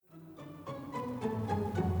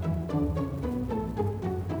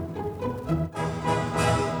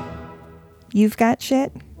You've got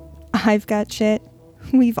shit. I've got shit.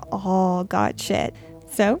 We've all got shit.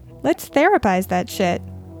 So let's therapize that shit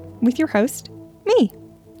with your host, me,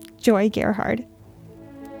 Joy Gerhard.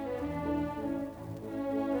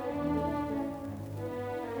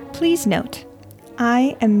 Please note,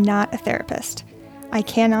 I am not a therapist. I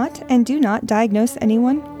cannot and do not diagnose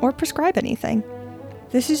anyone or prescribe anything.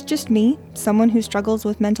 This is just me, someone who struggles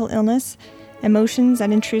with mental illness, emotions,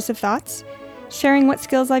 and intrusive thoughts, sharing what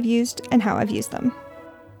skills I've used and how I've used them.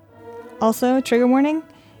 Also, trigger warning,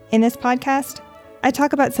 in this podcast, I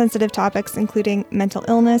talk about sensitive topics including mental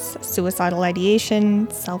illness, suicidal ideation,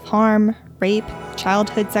 self-harm, rape,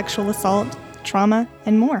 childhood sexual assault, trauma,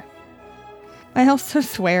 and more. I also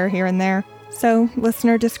swear here and there, so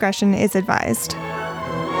listener discretion is advised.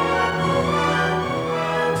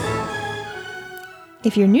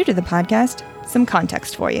 If you're new to the podcast, some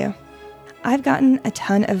context for you. I've gotten a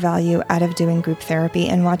ton of value out of doing group therapy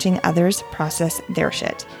and watching others process their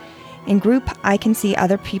shit. In group, I can see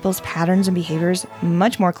other people's patterns and behaviors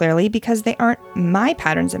much more clearly because they aren't my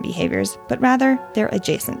patterns and behaviors, but rather they're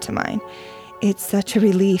adjacent to mine. It's such a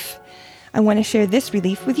relief. I want to share this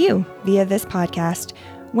relief with you via this podcast,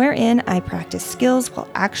 wherein I practice skills while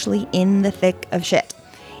actually in the thick of shit.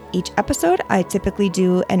 Each episode, I typically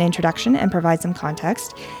do an introduction and provide some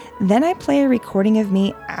context. Then I play a recording of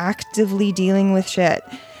me actively dealing with shit.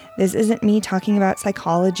 This isn't me talking about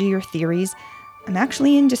psychology or theories. I'm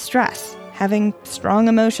actually in distress, having strong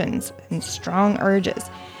emotions and strong urges.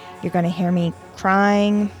 You're going to hear me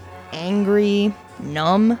crying, angry,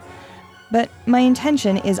 numb. But my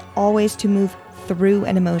intention is always to move through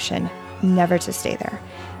an emotion, never to stay there.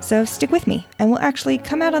 So stick with me, and we'll actually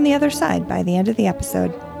come out on the other side by the end of the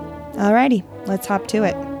episode. Alrighty, let's hop to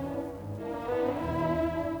it.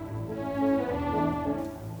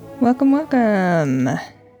 Welcome, welcome,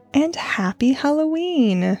 and happy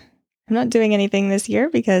Halloween. I'm not doing anything this year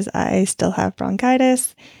because I still have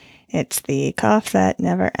bronchitis. It's the cough that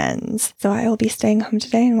never ends. So I will be staying home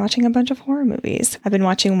today and watching a bunch of horror movies. I've been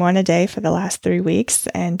watching one a day for the last 3 weeks,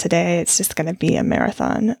 and today it's just going to be a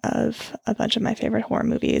marathon of a bunch of my favorite horror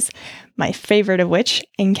movies. My favorite of which,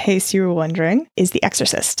 in case you were wondering, is The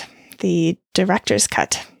Exorcist, the director's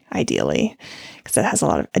cut, ideally, because it has a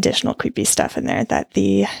lot of additional creepy stuff in there that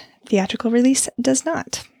the theatrical release does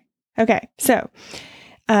not. Okay, so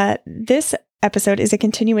this episode is a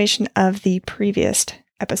continuation of the previous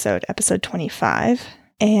episode 25.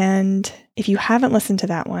 And if you haven't listened to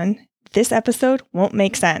that one, this episode won't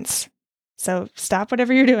make sense. So stop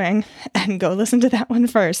whatever you're doing and go listen to that one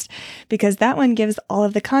first, because that one gives all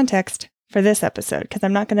of the context for this episode, because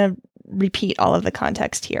I'm not going to repeat all of the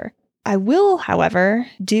context here. I will, however,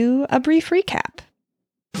 do a brief recap.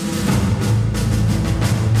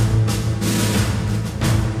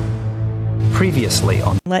 Previously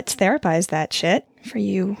on Let's therapize that shit for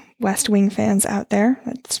you West Wing fans out there.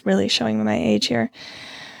 That's really showing my age here.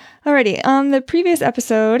 Alrighty, on the previous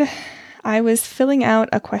episode, I was filling out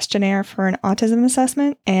a questionnaire for an autism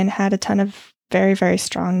assessment and had a ton of very, very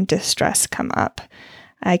strong distress come up.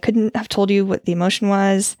 I couldn't have told you what the emotion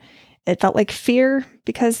was. It felt like fear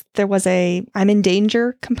because there was a I'm in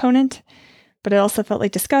danger component, but it also felt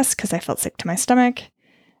like disgust because I felt sick to my stomach,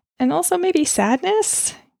 and also maybe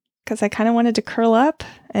sadness because I kind of wanted to curl up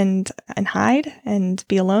and hide and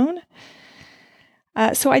be alone.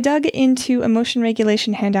 So I dug into Emotion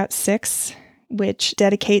Regulation Handout 6, which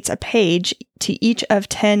dedicates a page to each of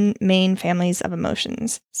 10 main families of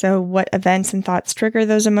emotions. So what events and thoughts trigger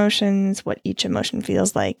those emotions, what each emotion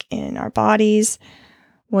feels like in our bodies,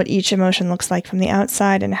 what each emotion looks like from the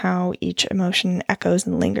outside, and how each emotion echoes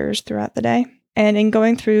and lingers throughout the day. And in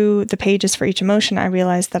going through the pages for each emotion, I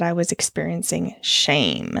realized that I was experiencing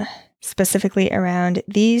shame, specifically around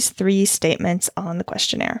these 3 statements on the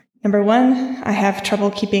questionnaire. Number 1, I have trouble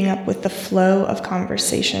keeping up with the flow of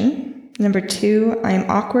conversation. Number 2, I am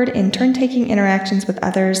awkward in turn-taking interactions with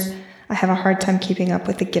others. I have a hard time keeping up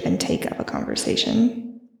with the give and take of a conversation.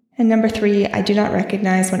 And number 3, I do not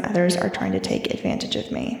recognize when others are trying to take advantage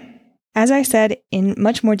of me. As I said in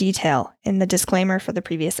much more detail in the disclaimer for the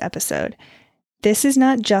previous episode, this is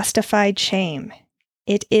not justified shame.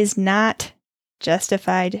 It is not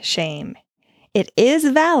justified shame. It is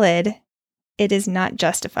valid. It is not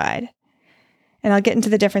justified. And I'll get into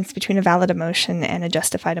the difference between a valid emotion and a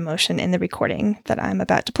justified emotion in the recording that I'm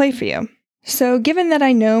about to play for you. So given that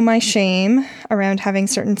I know my shame around having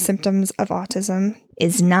certain symptoms of autism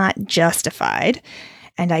is not justified,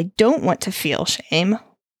 and I don't want to feel shame,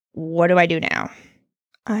 what do I do now?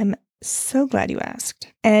 I'm so glad you asked.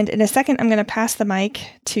 And in a second, I'm going to pass the mic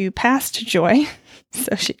to past Joy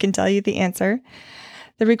so she can tell you the answer.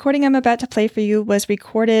 The recording I'm about to play for you was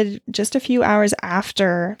recorded just a few hours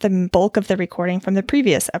after the bulk of the recording from the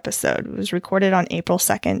previous episode. It was recorded on April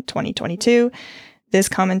 2nd, 2022. This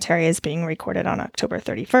commentary is being recorded on October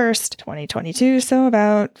 31st, 2022, so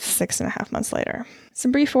about 6.5 months later.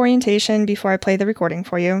 Some brief orientation before I play the recording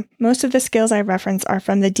for you. Most of the skills I reference are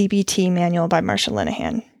from the DBT manual by Marsha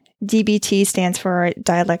Linehan. DBT stands for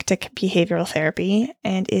Dialectic Behavioral Therapy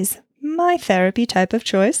and is my therapy type of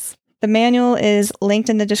choice. The manual is linked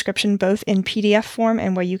in the description both in PDF form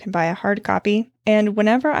and where you can buy a hard copy. And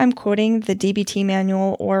whenever I'm quoting the DBT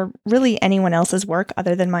manual or really anyone else's work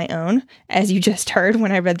other than my own, as you just heard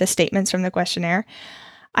when I read the statements from the questionnaire,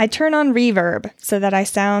 I turn on reverb so that I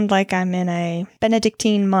sound like I'm in a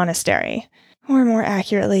Benedictine monastery, or more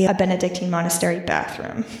accurately, a Benedictine monastery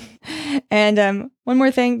bathroom. And one more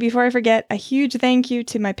thing before I forget, a huge thank you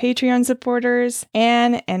to my Patreon supporters,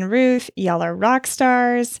 Anne and Ruth. Y'all are rock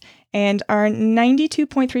stars and are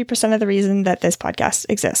 92.3% of the reason that this podcast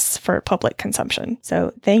exists for public consumption.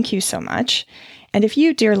 So thank you so much. And if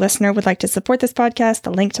you, dear listener, would like to support this podcast,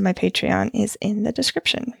 the link to my Patreon is in the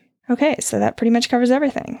description. Okay, so that pretty much covers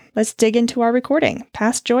everything. Let's dig into our recording.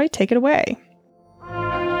 Past Joy, take it away.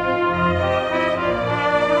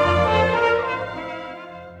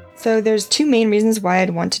 So there's two main reasons why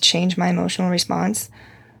I'd want to change my emotional response.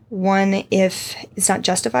 One, if it's not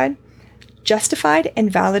justified. Justified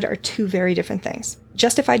and valid are two very different things.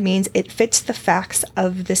 Justified means it fits the facts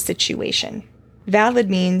of the situation. Valid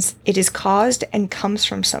means it is caused and comes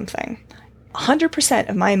from something. 100%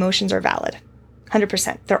 of my emotions are valid.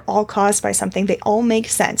 100%. They're all caused by something. They all make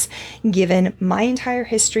sense given my entire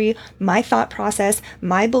history, my thought process,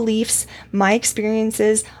 my beliefs, my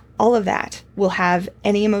experiences. All of that will have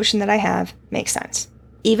any emotion that I have make sense.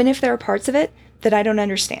 Even if there are parts of it that I don't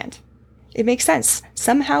understand. It makes sense.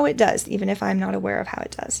 Somehow it does, even if I'm not aware of how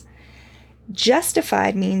it does.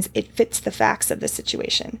 Justified means it fits the facts of the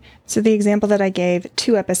situation. So the example that I gave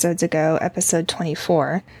 2 episodes ago, episode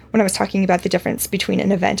 24, when I was talking about the difference between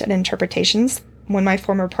an event and interpretations, when my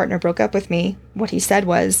former partner broke up with me, what he said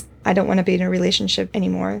was, I don't want to be in a relationship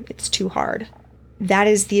anymore. It's too hard. That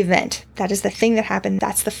is the event. That is the thing that happened.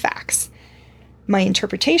 That's the facts. My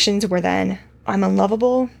interpretations were then, I'm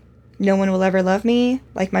unlovable. No one will ever love me.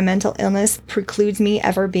 Like my mental illness precludes me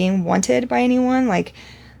ever being wanted by anyone. Like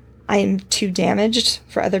I am too damaged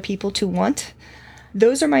for other people to want.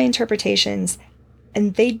 Those are my interpretations,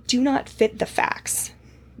 and they do not fit the facts.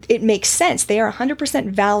 It makes sense. They are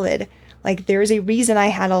 100% valid. Like there is a reason I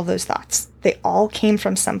had all those thoughts. They all came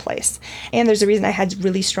from someplace. And there's a reason I had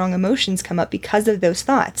really strong emotions come up because of those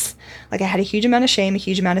thoughts. Like I had a huge amount of shame, a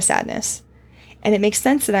huge amount of sadness. And it makes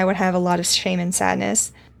sense that I would have a lot of shame and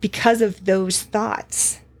sadness because of those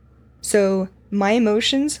thoughts. So my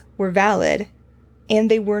emotions were valid and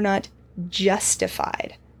they were not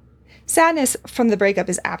justified. Sadness from the breakup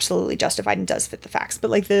is absolutely justified and does fit the facts. But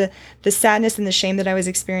like the sadness and the shame that I was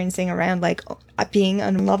experiencing around like being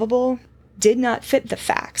unlovable did not fit the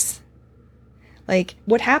facts. Like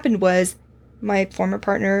what happened was my former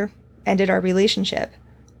partner ended our relationship.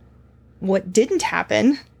 What didn't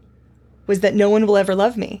happen was that no one will ever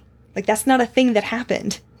love me. Like that's not a thing that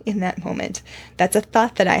happened in that moment. That's a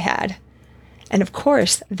thought that I had. And of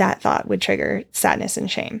course, that thought would trigger sadness and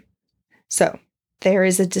shame. So there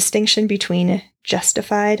is a distinction between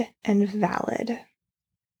justified and valid.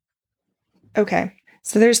 Okay,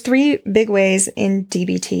 so there's 3 big ways in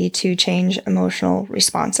DBT to change emotional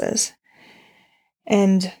responses.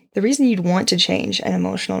 And the reason you'd want to change an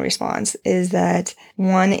emotional response is that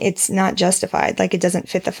 1, it's not justified, like it doesn't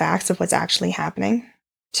fit the facts of what's actually happening.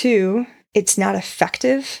 2, it's not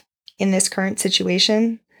effective in this current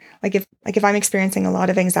situation. Like if I'm experiencing a lot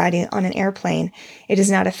of anxiety on an airplane, it is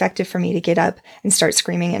not effective for me to get up and start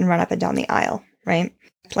screaming and run up and down the aisle, right?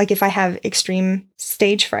 Like if I have extreme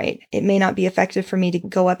stage fright, it may not be effective for me to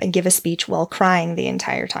go up and give a speech while crying the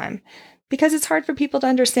entire time because it's hard for people to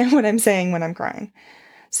understand what I'm saying when I'm crying.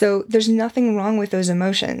 So there's nothing wrong with those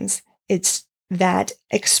emotions. It's that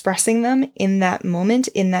expressing them in that moment,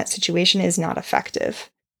 in that situation is not effective.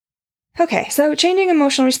 Okay, so changing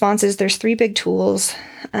emotional responses, there's 3 big tools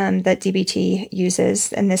that DBT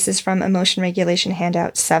uses, and this is from Emotion Regulation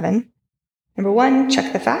Handout 7. Number 1,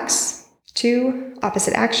 check the facts. 2,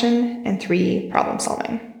 opposite action. And 3, problem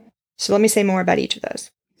solving. So let me say more about each of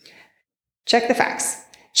those. Check the facts.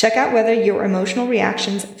 Check out whether your emotional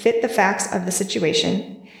reactions fit the facts of the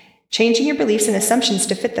situation. Changing your beliefs and assumptions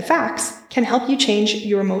to fit the facts can help you change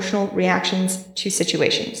your emotional reactions to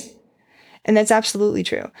situations. And that's absolutely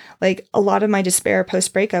true. Like a lot of my despair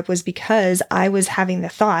post-breakup was because I was having the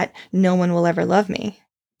thought, no one will ever love me.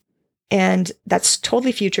 And that's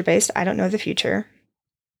totally future-based. I don't know the future.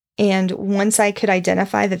 And once I could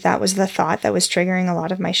identify that that was the thought that was triggering a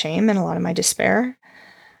lot of my shame and a lot of my despair,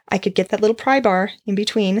 I could get that little pry bar in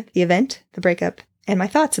between the event, the breakup, and my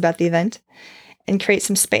thoughts about the event and create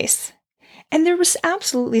some space. And there was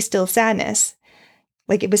absolutely still sadness.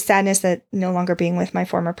 Like, it was sadness at no longer being with my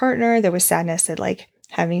former partner. There was sadness at like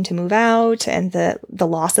having to move out and the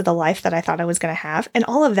loss of the life that I thought I was going to have. And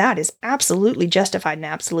all of that is absolutely justified and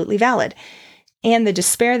absolutely valid. And the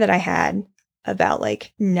despair that I had about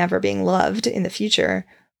like never being loved in the future,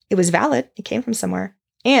 it was valid. It came from somewhere.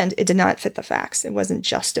 And it did not fit the facts. It wasn't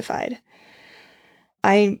justified.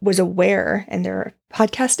 I was aware, and there are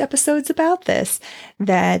podcast episodes about this,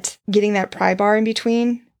 that getting that pry bar in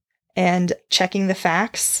between and checking the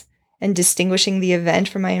facts and distinguishing the event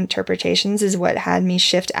from my interpretations is what had me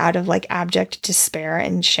shift out of like abject despair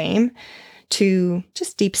and shame to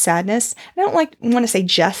just deep sadness. I don't want to say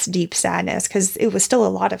just deep sadness, because it was still a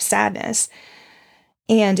lot of sadness.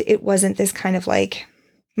 And it wasn't this kind of like,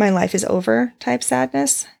 my life is over type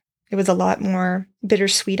sadness. It was a lot more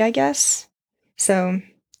bittersweet, I guess. So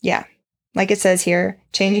yeah, like it says here,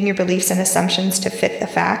 changing your beliefs and assumptions to fit the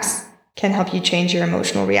facts can help you change your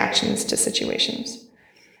emotional reactions to situations.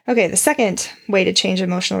 Okay, the second way to change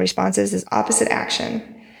emotional responses is opposite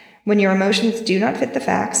action. When your emotions do not fit the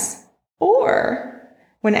facts, or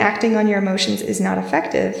when acting on your emotions is not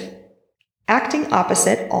effective, acting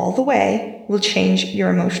opposite all the way will change your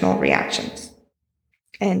emotional reactions.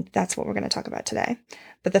 And that's what we're going to talk about today.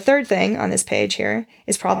 But the third thing on this page here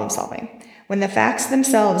is problem solving. When the facts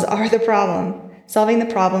themselves are the problem, solving the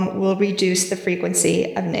problem will reduce the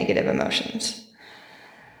frequency of negative emotions.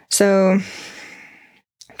 So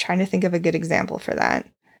I'm trying to think of a good example for that.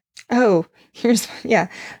 Oh,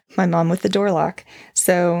 my mom with the door lock.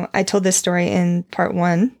 So I told this story in part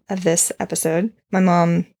 1 of this episode. My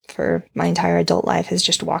mom, for my entire adult life, has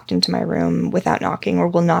just walked into my room without knocking, or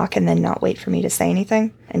will knock and then not wait for me to say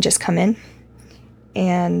anything and just come in.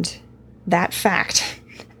 And that fact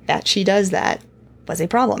that she does that was a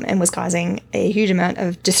problem and was causing a huge amount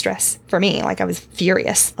of distress for me. Like, I was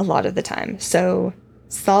furious a lot of the time. So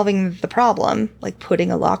solving the problem, like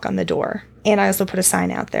putting a lock on the door. And I also put a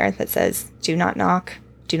sign out there that says, do not knock,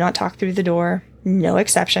 do not talk through the door, no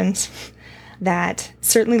exceptions. That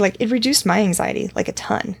certainly, like, it reduced my anxiety like a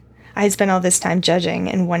ton. I had spent all this time judging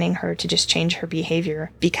and wanting her to just change her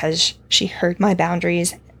behavior because she heard my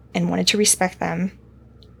boundaries and wanted to respect them.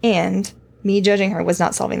 And me judging her was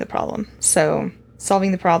not solving the problem. So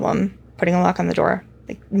solving the problem, putting a lock on the door,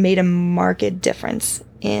 like, made a marked difference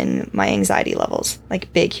in my anxiety levels,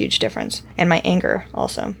 like big, huge difference, and my anger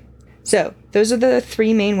also. So those are the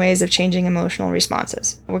 3 main ways of changing emotional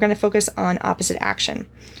responses. We're going to focus on opposite action,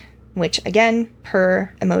 which, again,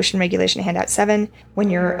 per Emotion Regulation Handout 7, when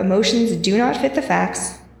your emotions do not fit the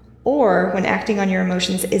facts, or when acting on your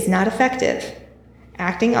emotions is not effective,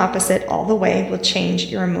 acting opposite all the way will change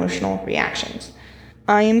your emotional reactions.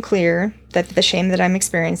 I am clear that the shame that I'm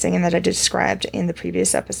experiencing and that I described in the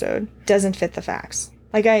previous episode doesn't fit the facts.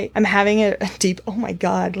 Like, I'm having a deep, oh my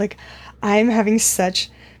God, like, I'm having such,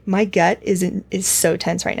 my gut is so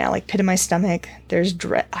tense right now, like pit in my stomach. There's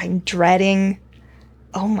I'm dreading.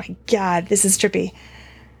 Oh my God, this is trippy.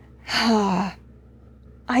 I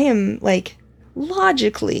am, like,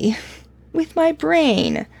 logically, with my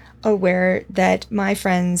brain, aware that my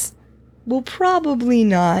friends will probably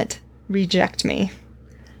not reject me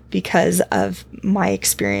because of my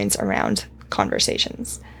experience around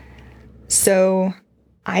conversations. So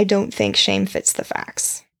I don't think shame fits the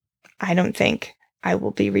facts. I don't think I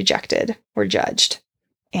will be rejected or judged,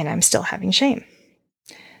 and I'm still having shame.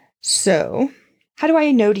 So how do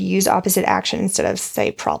I know to use opposite action instead of,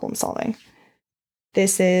 say, problem solving?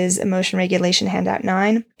 This is Emotion Regulation Handout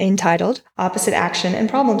 9, entitled Opposite Action and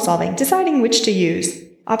Problem Solving, Deciding Which to Use.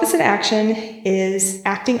 Opposite action is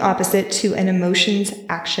acting opposite to an emotion's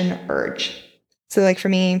action urge. So, like, for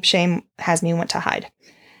me, shame has me want to hide.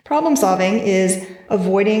 Problem solving is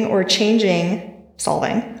avoiding or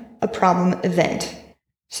solving a problem event.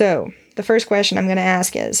 So the first question I'm going to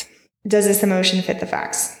ask is, does this emotion fit the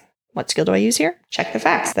facts? What skill do I use here? Check the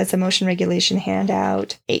facts. That's Emotion Regulation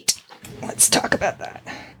Handout 8. Let's talk about that.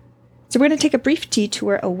 So we're going to take a brief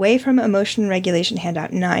detour away from Emotion Regulation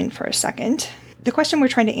Handout 9 for a second. The question we're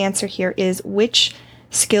trying to answer here is which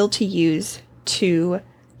skill to use to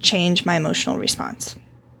change my emotional response.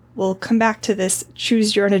 We'll come back to this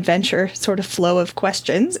choose your own adventure sort of flow of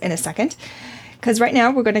questions in a second, because right now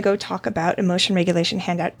we're going to go talk about Emotion Regulation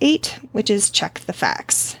Handout 8, which is check the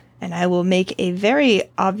facts. And I will make a very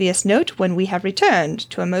obvious note when we have returned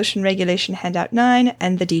to Emotion Regulation Handout 9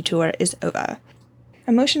 and the detour is over.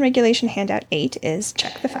 Emotion Regulation Handout 8 is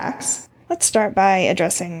check the facts. Let's start by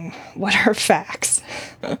addressing what are facts.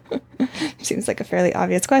 Seems like a fairly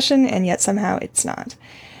obvious question, and yet somehow it's not.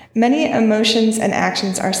 Many emotions and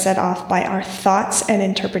actions are set off by our thoughts and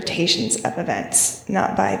interpretations of events,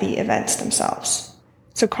 not by the events themselves.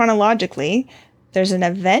 So chronologically, there's an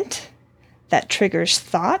event that triggers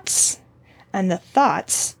thoughts, and the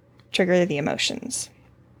thoughts trigger the emotions.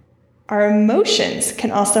 Our emotions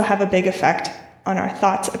can also have a big effect on our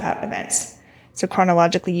thoughts about events. So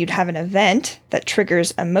chronologically, you'd have an event that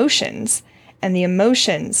triggers emotions, and the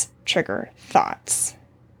emotions trigger thoughts.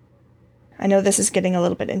 I know this is getting a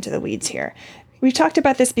little bit into the weeds here. We've talked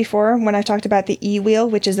about this before when I talked about the e-wheel,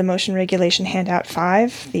 which is Emotion Regulation Handout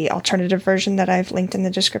 5, the alternative version that I've linked in the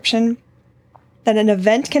description. That an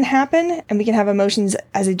event can happen, and we can have emotions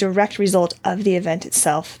as a direct result of the event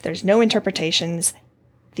itself. There's no interpretations.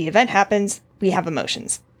 The event happens, we have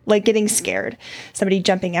emotions. Like getting scared. Somebody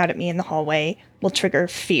jumping out at me in the hallway will trigger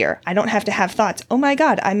fear. I don't have to have thoughts, oh my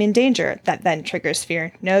God, I'm in danger. That then triggers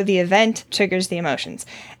fear. No, the event triggers the emotions.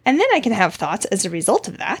 And then I can have thoughts as a result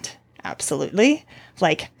of that. Absolutely.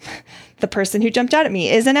 Like, the person who jumped out at me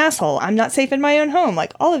is an asshole. I'm not safe in my own home.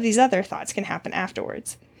 Like, all of these other thoughts can happen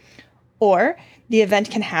afterwards. Or the event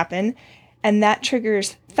can happen, and that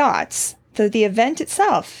triggers thoughts. So the event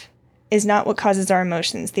itself is not what causes our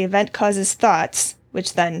emotions. The event causes thoughts,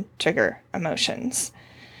 which then trigger emotions.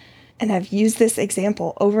 And I've used this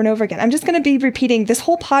example over and over again. I'm just going to be repeating, this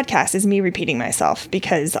whole podcast is me repeating myself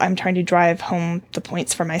because I'm trying to drive home the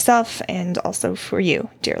points for myself and also for you,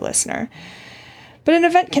 dear listener. But an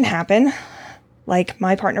event can happen, like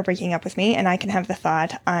my partner breaking up with me, and I can have the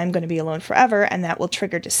thought, I'm going to be alone forever, and that will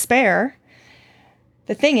trigger despair.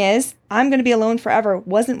 The thing is, I'm going to be alone forever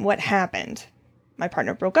wasn't what happened. My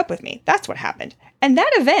partner broke up with me. That's what happened. And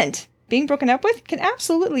that event, being broken up with, can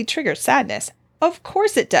absolutely trigger sadness. Of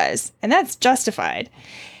course it does. And that's justified.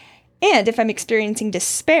 And if I'm experiencing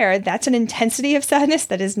despair, that's an intensity of sadness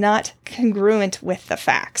that is not congruent with the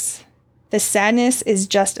facts. The sadness is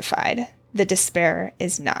justified. The despair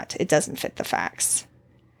is not. It doesn't fit the facts.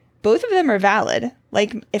 Both of them are valid.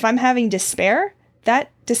 Like, if I'm having despair,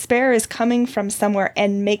 that despair is coming from somewhere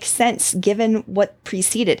and makes sense given what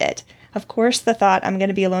preceded it. Of course, the thought, I'm going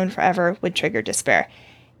to be alone forever, would trigger despair.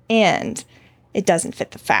 And it doesn't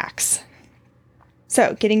fit the facts.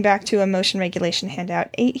 So, getting back to Emotion Regulation Handout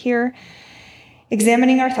 8 here,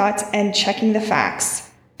 examining our thoughts and checking the facts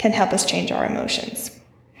can help us change our emotions.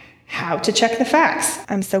 How to check the facts?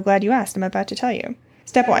 I'm so glad you asked. I'm about to tell you.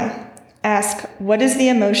 Step 1, ask, what is the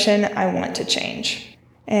emotion I want to change?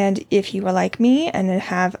 And if you are like me and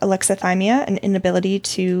have alexithymia, an inability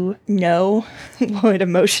to know what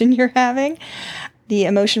emotion you're having, the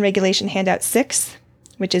Emotion Regulation Handout 6,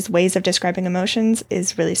 which is Ways of Describing Emotions,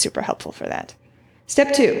 is really super helpful for that.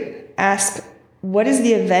 Step 2, ask, what is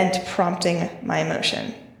the event prompting my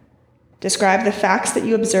emotion? Describe the facts that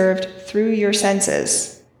you observed through your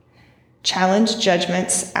senses. Challenge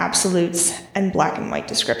judgments, absolutes, and black and white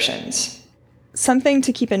descriptions. Something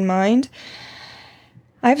to keep in mind,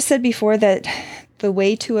 I've said before that the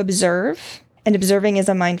way to observe, and observing is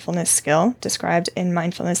a mindfulness skill described in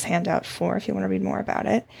Mindfulness Handout 4, if you want to read more about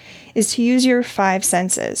it, is to use your 5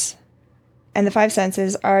 senses. And the 5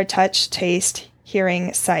 senses are touch, taste,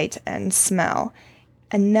 hearing, sight, and smell.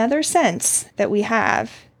 Another sense that we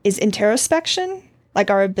have is introspection,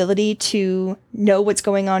 like our ability to know what's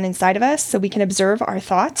going on inside of us so we can observe our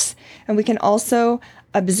thoughts, and we can also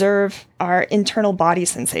observe our internal body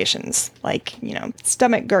sensations, like,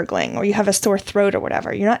 stomach gurgling, or you have a sore throat or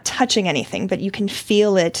whatever. You're not touching anything, but you can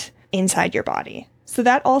feel it inside your body. So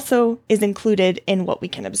that also is included in what we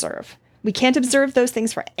can observe. We can't observe those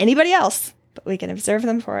things for anybody else, but we can observe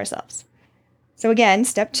them for ourselves. So again,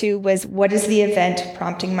 step 2 was, what is the event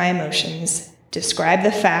prompting my emotions? Describe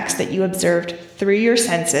the facts that you observed through your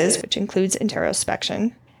senses, which includes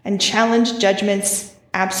introspection, and challenge judgments,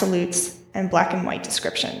 absolutes, and black and white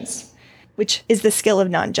descriptions, which is the skill of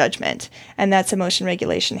non-judgment. And that's Emotion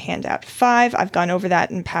Regulation Handout 5. I've gone over that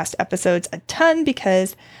in past episodes a ton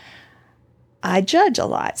because I judge a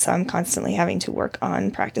lot, so I'm constantly having to work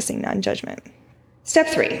on practicing non-judgment. Step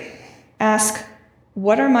 3, ask,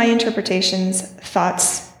 what are my interpretations,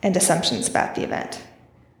 thoughts, and assumptions about the event?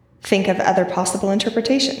 Think of other possible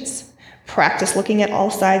interpretations. Practice looking at all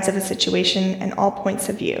sides of a situation and all points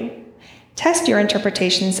of view. Test your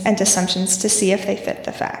interpretations and assumptions to see if they fit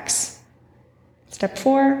the facts. Step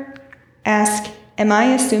 4, ask, am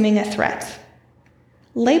I assuming a threat?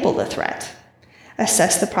 Label the threat.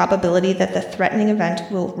 Assess the probability that the threatening event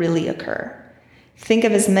will really occur. Think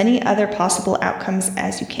of as many other possible outcomes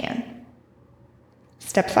as you can.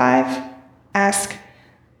 Step 5, ask,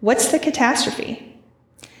 what's the catastrophe?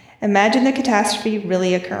 Imagine the catastrophe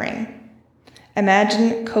really occurring.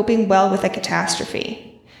 Imagine coping well with a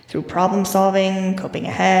catastrophe through problem solving, coping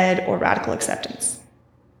ahead, or radical acceptance.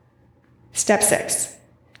 Step 6.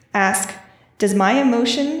 Ask, does my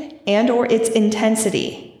emotion and/or its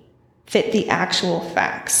intensity fit the actual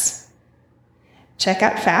facts? Check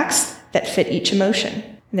out facts that fit each emotion.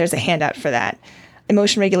 And there's a handout for that.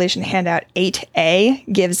 Emotion Regulation Handout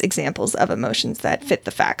 8A gives examples of emotions that fit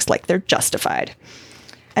the facts, like they're justified.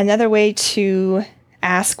 Another way to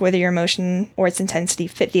ask whether your emotion or its intensity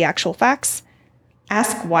fit the actual facts,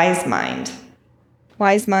 ask Wise Mind.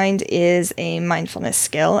 Wise Mind is a mindfulness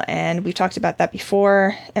skill, and we've talked about that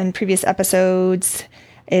before in previous episodes.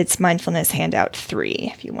 It's Mindfulness Handout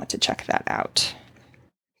 3, if you want to check that out.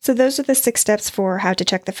 So those are the 6 steps for how to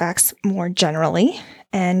check the facts more generally.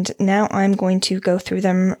 And now I'm going to go through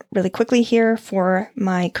them really quickly here for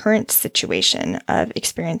my current situation of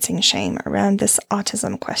experiencing shame around this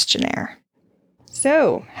autism questionnaire.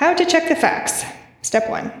 So, how to check the facts. Step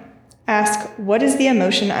 1. Ask, what is the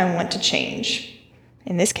emotion I want to change?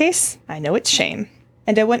 In this case, I know it's shame.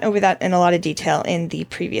 And I went over that in a lot of detail in the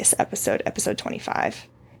previous episode, episode 25.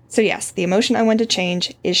 So yes, the emotion I want to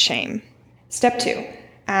change is shame. Step 2.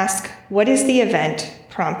 Ask, what is the event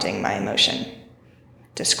prompting my emotion?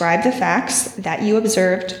 Describe the facts that you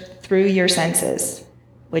observed through your senses,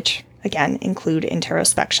 which, again, include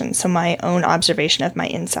introspection, so my own observation of my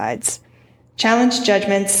insides. Challenge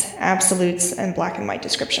judgments, absolutes, and black and white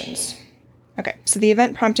descriptions. Okay, so the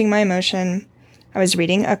event prompting my emotion, I was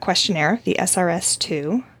reading a questionnaire, the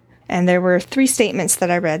SRS-2, and there were 3 statements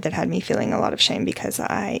that I read that had me feeling a lot of shame because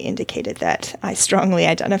I indicated that I strongly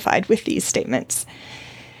identified with these statements.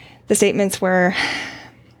 The statements were,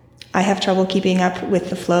 I have trouble keeping up with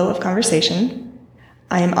the flow of conversation.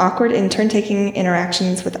 I am awkward in turn-taking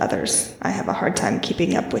interactions with others. I have a hard time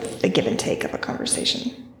keeping up with the give and take of a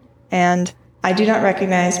conversation. And I do not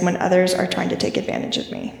recognize when others are trying to take advantage of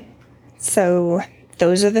me. So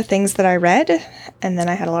those are the things that I read, and then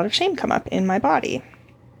I had a lot of shame come up in my body.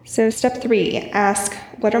 So step 3, ask,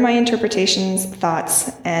 what are my interpretations,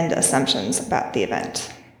 thoughts, and assumptions about the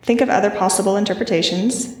event? Think of other possible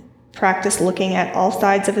interpretations. Practice looking at all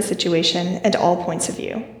sides of a situation and all points of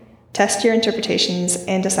view. Test your interpretations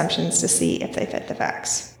and assumptions to see if they fit the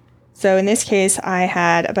facts. So in this case, I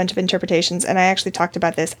had a bunch of interpretations, and I actually talked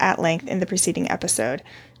about this at length in the preceding episode.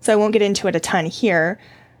 So I won't get into it a ton here.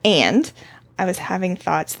 And I was having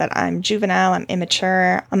thoughts that I'm juvenile, I'm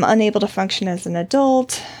immature, I'm unable to function as an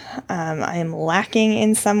adult, I am lacking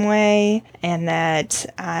in some way, and that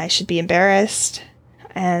I should be embarrassed.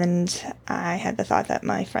 And I had the thought that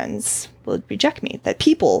my friends would reject me, that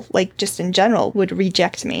people, like just in general, would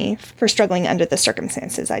reject me for struggling under the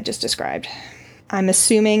circumstances I just described. I'm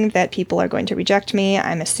assuming that people are going to reject me.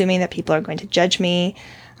 I'm assuming that people are going to judge me.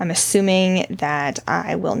 I'm assuming that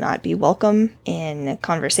I will not be welcome in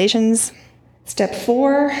conversations. Step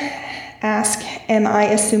 4, ask, am I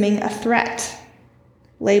assuming a threat?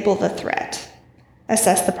 Label the threat.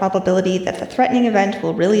 Assess the probability that the threatening event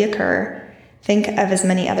will really occur. Think of as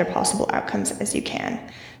many other possible outcomes as you can.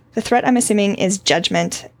 The threat I'm assuming is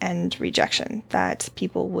judgment and rejection, that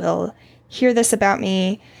people will hear this about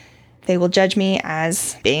me. They will judge me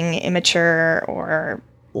as being immature or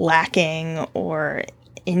lacking or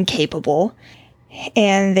incapable,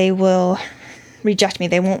 and they will reject me.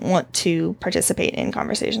 They won't want to participate in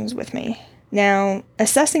conversations with me. Now,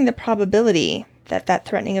 assessing the probability that that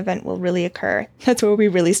threatening event will really occur, that's where we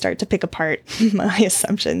really start to pick apart my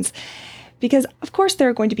assumptions. Because, of course, there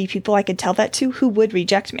are going to be people I could tell that to who would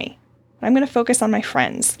reject me. I'm going to focus on my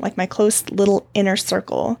friends, like my close little inner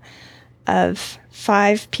circle of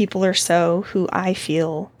 5 people or so who I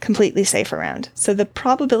feel completely safe around. So the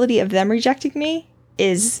probability of them rejecting me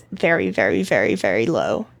is very, very, very, very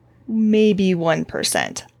low. Maybe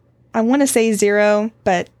 1%. I want to say 0,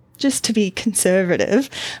 but just to be conservative,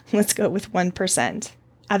 let's go with 1%.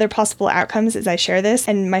 Other possible outcomes is I share this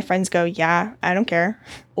and my friends go, yeah, I don't care.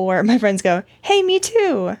 Or my friends go, hey, me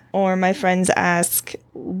too. Or my friends ask,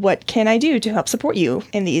 what can I do to help support you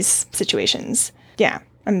in these situations? Yeah,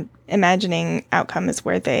 I'm imagining outcomes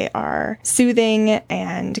where they are soothing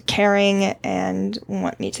and caring and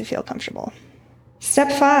want me to feel comfortable.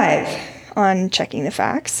 Step 5 on checking the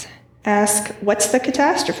facts. Ask, what's the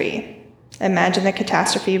catastrophe? Imagine the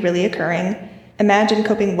catastrophe really occurring. Imagine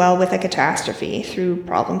coping well with a catastrophe through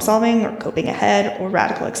problem solving or coping ahead or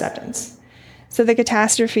radical acceptance. So the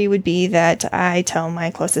catastrophe would be that I tell my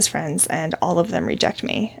closest friends and all of them reject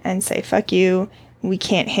me and say, fuck you. We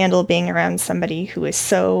can't handle being around somebody who is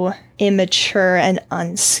so immature and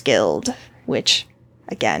unskilled, which,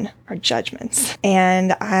 again, are judgments.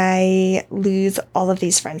 And I lose all of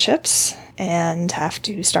these friendships and have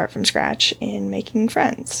to start from scratch in making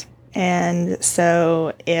friends. And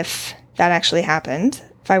so if that actually happened,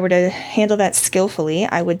 if I were to handle that skillfully,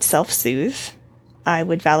 I would self-soothe. I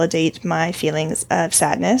would validate my feelings of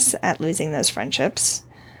sadness at losing those friendships.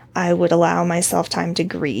 I would allow myself time to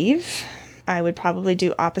grieve. I would probably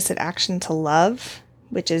do opposite action to love,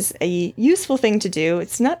 which is a useful thing to do.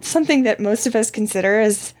 It's not something that most of us consider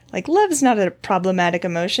as, like, love's not a problematic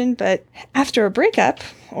emotion, but after a breakup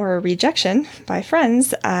or a rejection by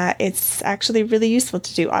friends, it's actually really useful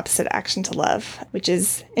to do opposite action to love, which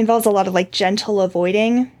involves a lot of, like, gentle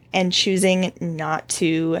avoiding and choosing not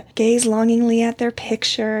to gaze longingly at their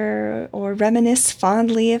picture or reminisce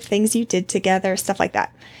fondly of things you did together, stuff like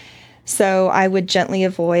that. So I would gently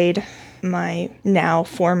avoid my now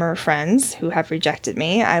former friends who have rejected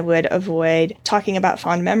me. I would avoid talking about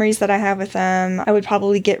fond memories that I have with them. I would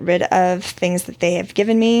probably get rid of things that they have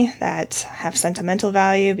given me that have sentimental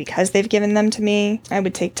value because they've given them to me. I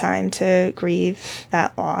would take time to grieve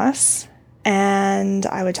that loss. And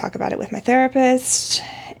I would talk about it with my therapist.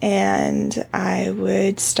 And I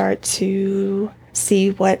would start to see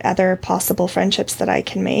what other possible friendships that I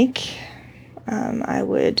can make. I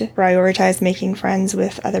would prioritize making friends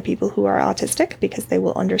with other people who are autistic because they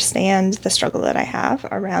will understand the struggle that I have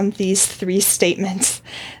around these 3 statements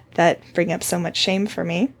that bring up so much shame for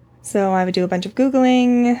me. So I would do a bunch of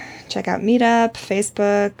Googling, check out Meetup,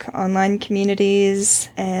 Facebook, online communities,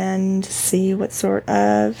 and see what sort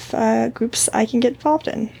of groups I can get involved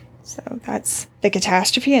in. So that's the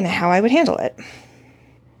catastrophe and how I would handle it.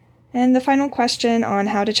 And the final question on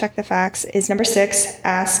how to check the facts is number 6,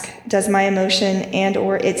 ask, does my emotion and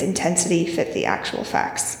or its intensity fit the actual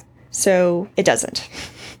facts? So it doesn't.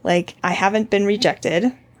 Like, I haven't been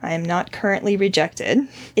rejected. I am not currently rejected.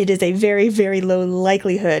 It is a very, very low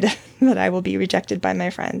likelihood that I will be rejected by my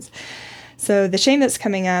friends. So the shame that's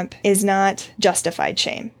coming up is not justified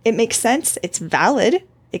shame. It makes sense. It's valid.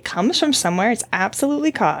 It comes from somewhere. It's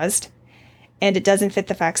absolutely caused. And it doesn't fit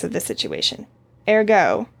the facts of the situation.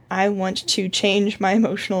 Ergo, I want to change my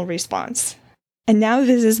emotional response. And now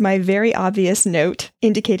this is my very obvious note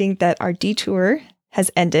indicating that our detour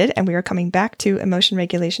has ended and we are coming back to Emotion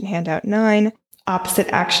Regulation Handout 9, Opposite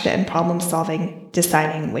Action and Problem Solving,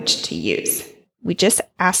 Deciding Which to Use. We just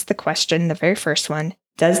asked the question, the very first one,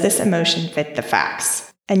 does this emotion fit the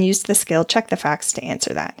facts? And used the skill Check the Facts to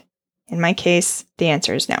answer that. In my case, the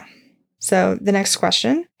answer is no. So the next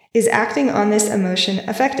question, is acting on this emotion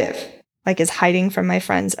effective? Like, is hiding from my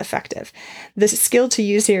friends effective? The skill to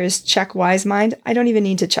use here is check wise mind. I don't even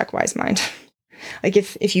need to check wise mind. Like,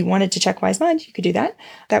 if you wanted to check wise mind, you could do that.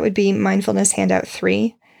 That would be Mindfulness Handout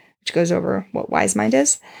 3, which goes over what wise mind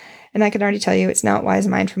is. And I can already tell you it's not wise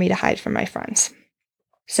mind for me to hide from my friends.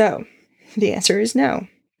 So the answer is no,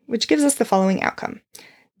 which gives us the following outcome.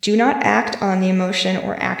 Do not act on the emotion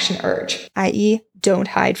or action urge, i.e., don't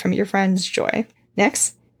hide from your friends' joy.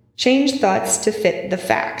 Next, change thoughts to fit the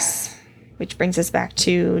facts, which brings us back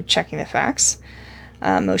to checking the facts,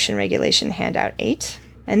 Emotion Regulation Handout 8.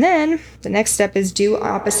 And then the next step is do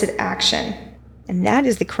opposite action. And that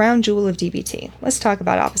is the crown jewel of DBT. Let's talk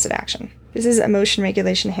about opposite action. This is Emotion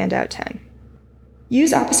Regulation Handout 10.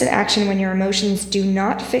 Use opposite action when your emotions do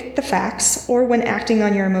not fit the facts or when acting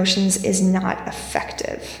on your emotions is not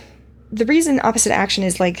effective. The reason opposite action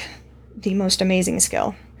is like the most amazing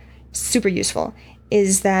skill, super useful,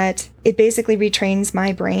 is that it basically retrains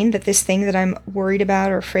my brain that this thing that I'm worried about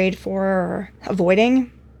or afraid for or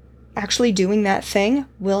avoiding, actually doing that thing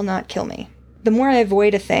will not kill me. The more I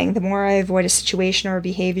avoid a thing, the more I avoid a situation or a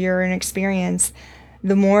behavior or an experience,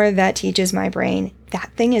 the more that teaches my brain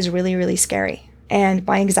that thing is really, really scary. And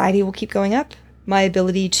my anxiety will keep going up. My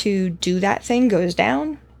ability to do that thing goes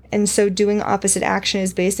down. And so doing opposite action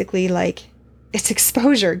is basically like, it's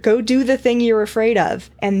exposure. Go do the thing you're afraid of.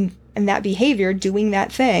 And that behavior, doing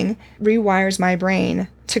that thing, rewires my brain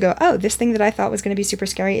to go, oh, this thing that I thought was going to be super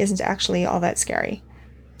scary isn't actually all that scary.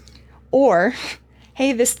 Or,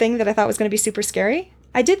 hey, this thing that I thought was going to be super scary,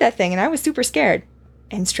 I did that thing and I was super scared.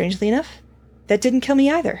 And strangely enough, that didn't kill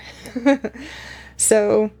me either.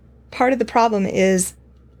 So part of the problem is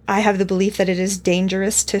I have the belief that it is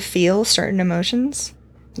dangerous to feel certain emotions,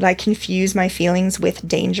 that I confuse my feelings with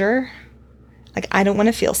danger. Like, I don't want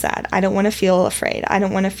to feel sad. I don't want to feel afraid. I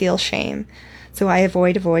don't want to feel shame. So I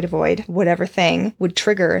avoid whatever thing would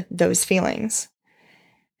trigger those feelings.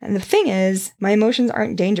 And the thing is, my emotions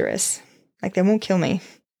aren't dangerous. Like, they won't kill me.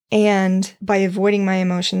 And by avoiding my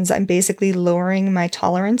emotions, I'm basically lowering my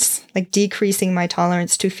tolerance, like decreasing my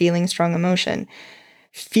tolerance to feeling strong emotion.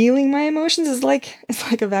 feeling my emotions is it's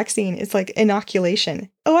like a vaccine. It's like inoculation.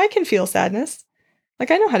 Oh, I can feel sadness.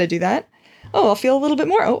 Like I know how to do that. Oh, I'll feel a little bit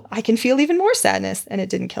more. Oh, I can feel even more sadness, and it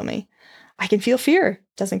didn't kill me. I can feel fear.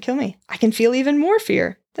 Doesn't kill me. I can feel even more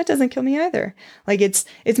fear. That doesn't kill me either. Like it's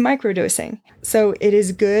microdosing. So it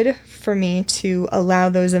is good for me to allow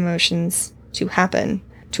those emotions to happen,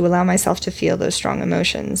 to allow myself to feel those strong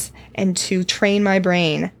emotions, and to train my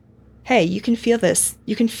brain. Hey, you can feel this.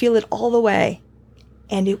 You can feel it all the way,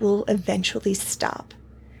 and it will eventually stop.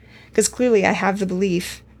 Because clearly I have the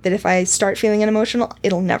belief that if I start feeling an emotional,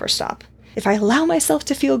 it'll never stop. If I allow myself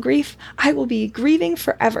to feel grief, I will be grieving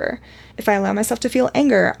forever. If I allow myself to feel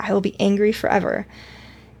anger, I will be angry forever.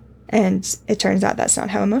 And it turns out that's not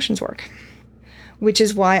how emotions work. Which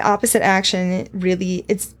is why opposite action really,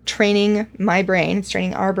 it's training my brain, it's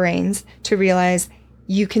training our brains to realize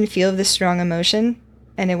you can feel this strong emotion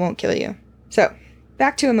and it won't kill you. So,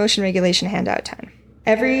 back to emotion regulation handout 10.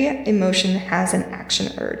 Every emotion has an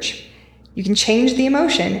action urge. You can change the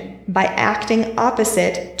emotion by acting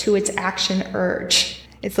opposite to its action urge.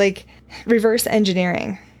 It's like reverse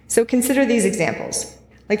engineering. So consider these examples.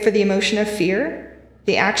 Like for the emotion of fear,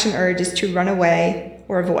 the action urge is to run away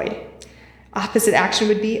or avoid. Opposite action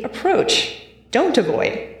would be approach, don't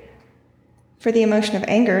avoid. For the emotion of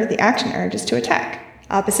anger, the action urge is to attack.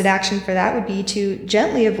 Opposite action for that would be to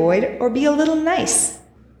gently avoid or be a little nice.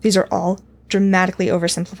 These are all dramatically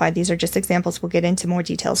oversimplified. These are just examples. We'll get into more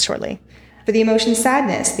details shortly. For the emotion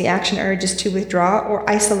sadness, the action urge is to withdraw or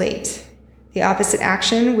isolate. The opposite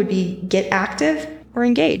action would be get active or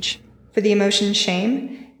engage. For the emotion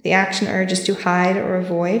shame, the action urge is to hide or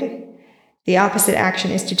avoid. The opposite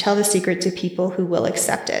action is to tell the secret to people who will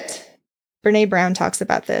accept it. Brene Brown talks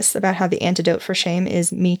about this, about how the antidote for shame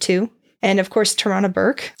is Me Too. And of course, Tarana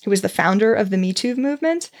Burke, who was the founder of the Me Too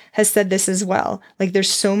movement, has said this as well. Like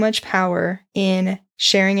there's so much power in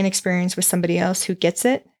sharing an experience with somebody else who gets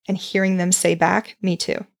it and hearing them say back, me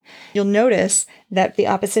too. You'll notice that the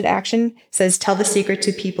opposite action says tell the secret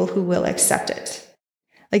to people who will accept it.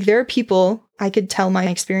 Like there are people I could tell my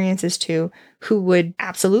experiences to who would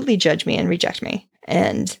absolutely judge me and reject me.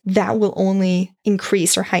 And that will only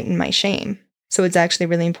increase or heighten my shame. So it's actually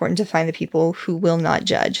really important to find the people who will not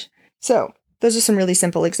judge. So those are some really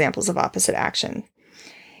simple examples of opposite action.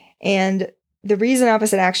 And the reason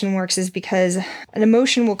opposite action works is because an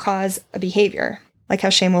emotion will cause a behavior, like how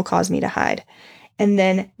shame will cause me to hide. And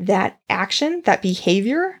then that action, that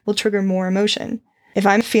behavior will trigger more emotion. If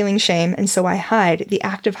I'm feeling shame and so I hide, the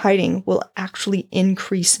act of hiding will actually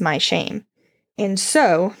increase my shame. And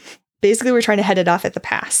so basically we're trying to head it off at the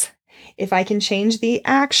pass. If I can change the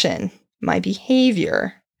action, my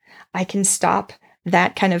behavior, I can stop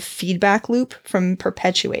that kind of feedback loop from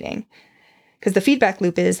perpetuating. Because the feedback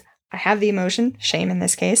loop is, I have the emotion, shame in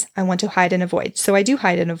this case, I want to hide and avoid. So I do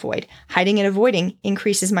hide and avoid. Hiding and avoiding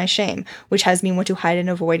increases my shame, which has me want to hide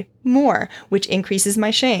and avoid more, which increases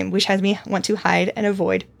my shame, which has me want to hide and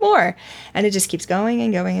avoid more. And it just keeps going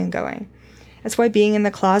and going and going. That's why being in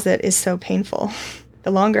the closet is so painful.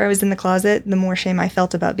 The longer I was in the closet, the more shame I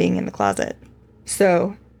felt about being in the closet.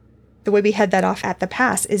 So the way we head that off at the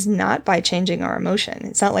pass is not by changing our emotion.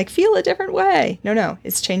 It's not like feel a different way. No,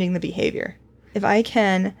 it's changing the behavior. If I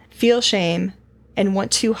can feel shame and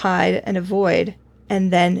want to hide and avoid,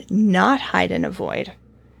 and then not hide and avoid,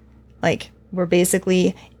 like we're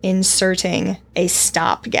basically inserting a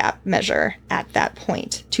stopgap measure at that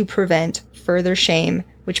point to prevent further shame,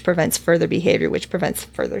 which prevents further behavior, which prevents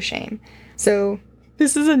further shame. So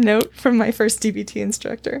this is a note from my first DBT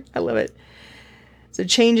instructor. I love it. So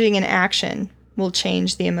changing an action will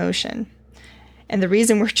change the emotion. And the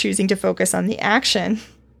reason we're choosing to focus on the action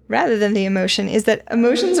rather than the emotion is that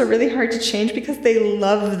emotions are really hard to change because they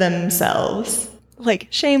love themselves. Like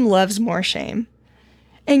shame loves more shame.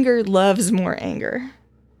 Anger loves more anger.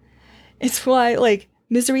 It's why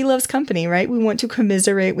misery loves company, right? We want to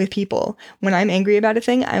commiserate with people. When I'm angry about a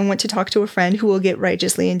thing, I want to talk to a friend who will get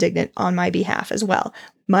righteously indignant on my behalf as well.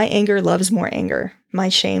 My anger loves more anger. My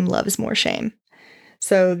shame loves more shame.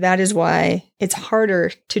 So that is why it's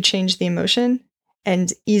harder to change the emotion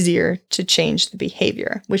and easier to change the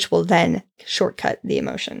behavior, which will then shortcut the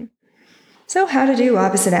emotion. So how to do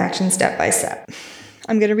opposite action step by step.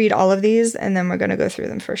 I'm going to read all of these and then we're going to go through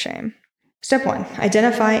them for shame. Step 1,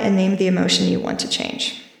 identify and name the emotion you want to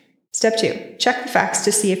change. Step 2, check the facts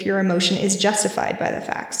to see if your emotion is justified by the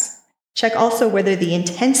facts. Check also whether the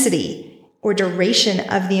intensity or duration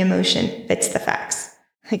of the emotion fits the facts.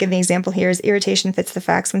 Like in the example here is irritation fits the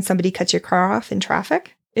facts when somebody cuts your car off in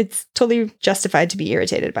traffic. It's totally justified to be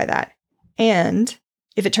irritated by that. And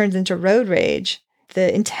if it turns into road rage,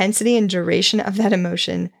 the intensity and duration of that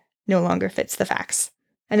emotion no longer fits the facts.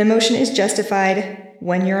 An emotion is justified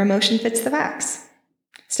when your emotion fits the facts.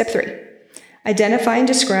 Step 3, identify and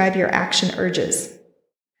describe your action urges.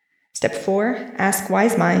 Step 4, ask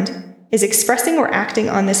wise mind, is expressing or acting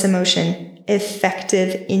on this emotion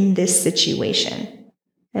effective in this situation?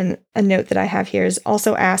 And a note that I have here is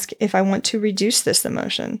also ask if I want to reduce this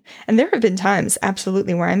emotion. And there have been times,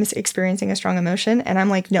 absolutely, where I'm experiencing a strong emotion and I'm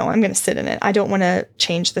like, no, I'm going to sit in it. I don't want to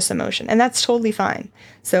change this emotion. And that's totally fine.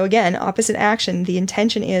 So again, opposite action, the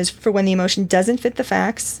intention is for when the emotion doesn't fit the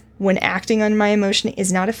facts, when acting on my emotion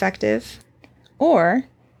is not effective, or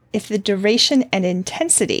if the duration and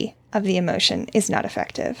intensity of the emotion is not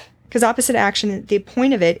effective. Because opposite action, the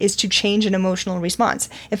point of it is to change an emotional response.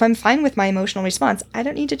 If I'm fine with my emotional response, I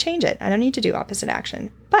don't need to change it. I don't need to do opposite action.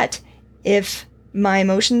 But if my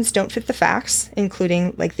emotions don't fit the facts,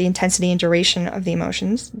 including like the intensity and duration of the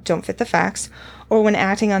emotions don't fit the facts, or when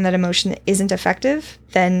acting on that emotion isn't effective,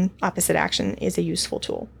 then opposite action is a useful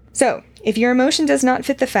tool. So if your emotion does not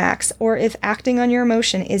fit the facts, or if acting on your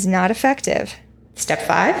emotion is not effective, step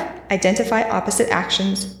 5, identify opposite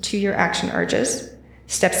actions to your action urges.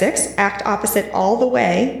 Step 6, act opposite all the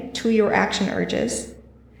way to your action urges.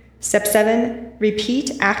 Step 7,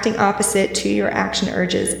 repeat acting opposite to your action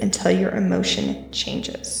urges until your emotion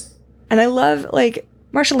changes. And I love, like,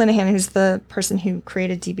 Marsha Linehan, who's the person who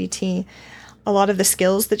created DBT, a lot of the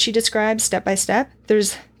skills that she describes step by step,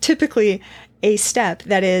 there's typically a step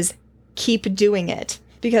that is keep doing it.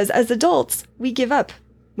 Because as adults, we give up.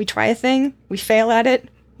 We try a thing, we fail at it,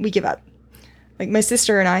 we give up. Like my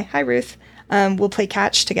sister and I, hi Ruth, we'll play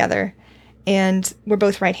catch together, and we're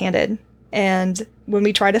both right-handed. And when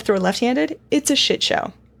we try to throw left-handed, it's a shit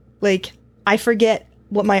show. Like, I forget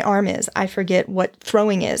what my arm is. I forget what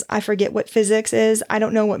throwing is. I forget what physics is. I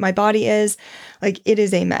don't know what my body is. Like, it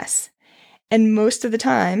is a mess. And most of the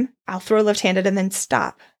time, I'll throw left-handed and then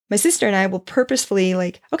stop. My sister and I will purposefully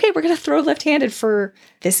like, okay, we're going to throw left-handed for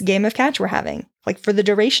this game of catch we're having, like for the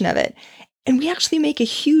duration of it. And we actually make a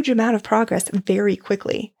huge amount of progress very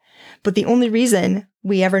quickly. But the only reason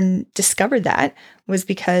we ever discovered that was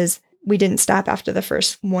because we didn't stop after the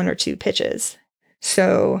first 1 or 2 pitches.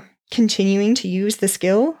 So continuing to use the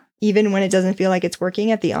skill, even when it doesn't feel like it's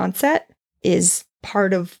working at the onset, is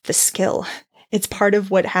part of the skill. It's part of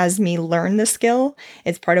what has me learn the skill.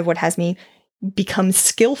 It's part of what has me become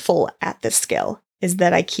skillful at the skill, is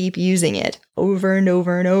that I keep using it over and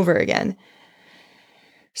over and over again.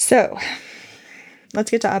 So let's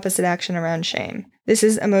get to opposite action around shame. This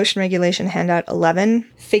is Emotion Regulation Handout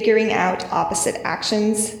 11, Figuring Out Opposite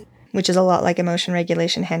Actions, which is a lot like Emotion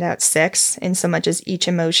Regulation Handout 6, in so much as each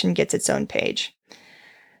emotion gets its own page.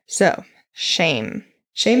 So, shame.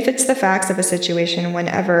 Shame fits the facts of a situation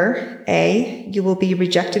whenever A, you will be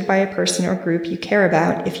rejected by a person or group you care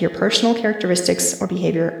about if your personal characteristics or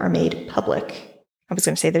behavior are made public. I was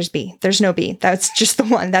going to say there's B. There's no B. That's just the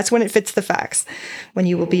one. That's when it fits the facts. When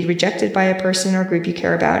you will be rejected by a person or group you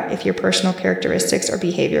care about if your personal characteristics or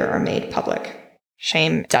behavior are made public.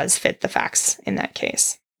 Shame does fit the facts in that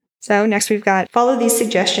case. So next we've got follow these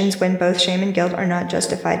suggestions when both shame and guilt are not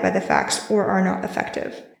justified by the facts or are not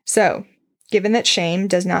effective. So given that shame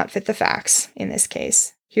does not fit the facts in this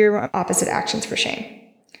case, here are opposite actions for shame.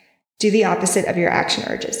 Do the opposite of your action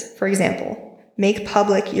urges. For example, make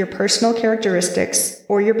public your personal characteristics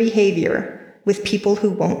or your behavior with people who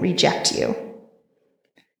won't reject you.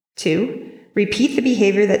 2, repeat the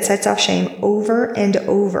behavior that sets off shame over and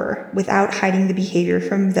over without hiding the behavior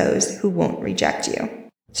from those who won't reject you.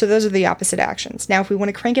 So those are the opposite actions. Now, if we want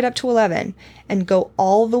to crank it up to 11 and go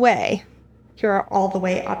all the way, here are all the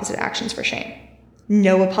way opposite actions for shame.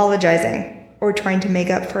 No apologizing or trying to make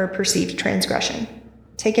up for a perceived transgression.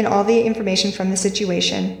 Take in all the information from the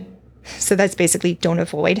situation. So that's basically don't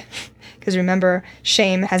avoid. Because remember,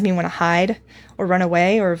 shame has me want to hide or run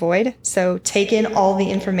away or avoid. So take in all the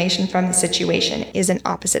information from the situation is an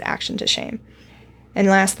opposite action to shame. And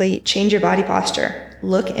lastly, change your body posture.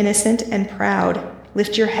 Look innocent and proud.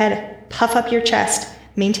 Lift your head, puff up your chest,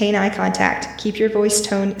 maintain eye contact, keep your voice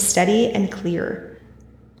tone steady and clear.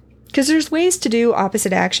 Because there's ways to do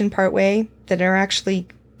opposite action part way that are actually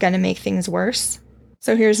going to make things worse.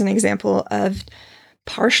 So here's an example of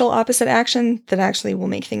partial opposite action that actually will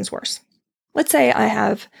make things worse. Let's say I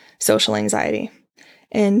have social anxiety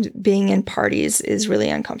and being in parties is really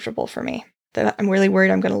uncomfortable for me. That I'm really worried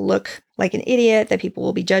I'm going to look like an idiot, that people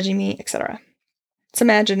will be judging me, etc. Let's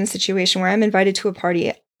imagine a situation where I'm invited to a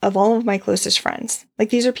party of all of my closest friends. Like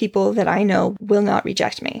these are people that I know will not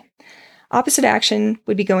reject me. Opposite action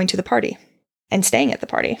would be going to the party and staying at the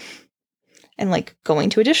party and like going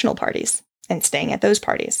to additional parties and staying at those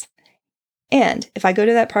parties And if I go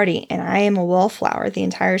to that party and I am a wallflower the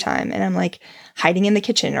entire time and I'm like hiding in the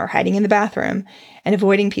kitchen or hiding in the bathroom and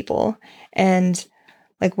avoiding people, and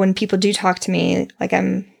like when people do talk to me, like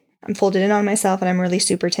I'm folded in on myself and I'm really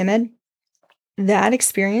super timid, that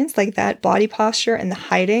experience, like that body posture and the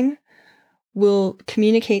hiding will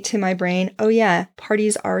communicate to my brain, oh yeah,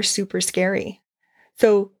 parties are super scary.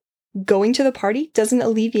 So going to the party doesn't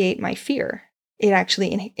alleviate my fear. It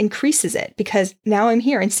actually increases it because now I'm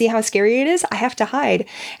here and see how scary it is. I have to hide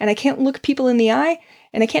and I can't look people in the eye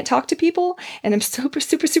and I can't talk to people and I'm super,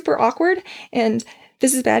 super, super awkward. And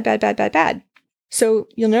this is bad, bad, bad, bad, bad. So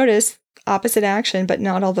you'll notice opposite action, but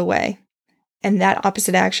not all the way. And that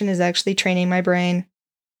opposite action is actually training my brain.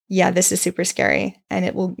 Yeah, this is super scary and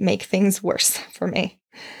it will make things worse for me.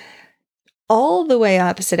 All the way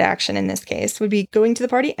opposite action in this case would be going to the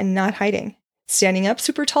party and not hiding, standing up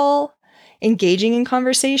super tall, engaging in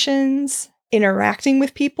conversations, interacting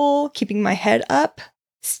with people, keeping my head up,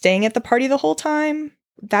 staying at the party the whole time.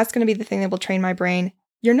 That's going to be the thing that will train my brain.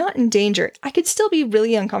 You're not in danger. I could still be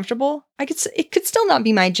really uncomfortable. It could still not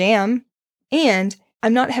be my jam. And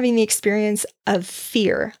I'm not having the experience of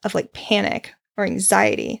fear, of like panic or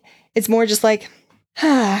anxiety. It's more just like,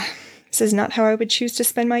 this is not how I would choose to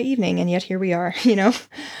spend my evening. And yet here we are,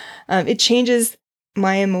 It changes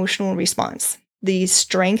my emotional response, the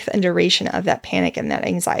strength and duration of that panic and that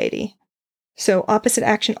anxiety. So opposite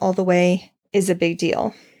action all the way is a big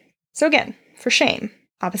deal. So again, for shame,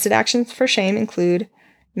 opposite actions for shame include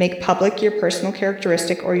make public your personal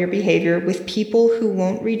characteristic or your behavior with people who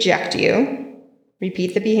won't reject you.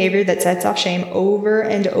 Repeat the behavior that sets off shame over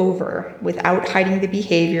and over without hiding the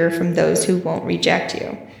behavior from those who won't reject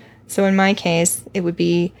you. So in my case, it would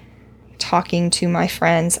be talking to my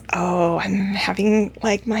friends. Oh, I'm having,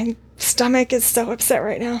 my stomach is so upset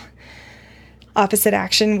right now. Opposite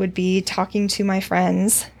action would be talking to my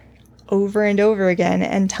friends over and over again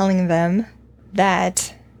and telling them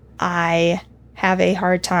that I have a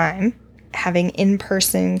hard time having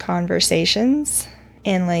in-person conversations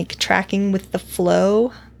and tracking with the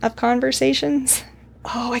flow of conversations.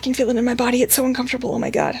 Oh, I can feel it in my body. It's so uncomfortable. Oh my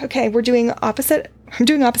God. Okay, I'm doing opposite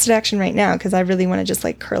action right now because I really want to just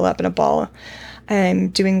curl up in a ball. I'm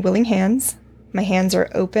doing willing hands. My hands are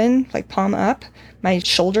open, palm up. My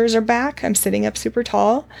shoulders are back. I'm sitting up super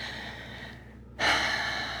tall.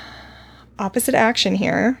 Opposite action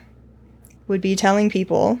here would be telling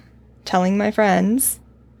my friends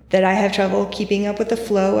that I have trouble keeping up with the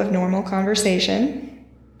flow of normal conversation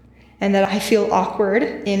and that I feel awkward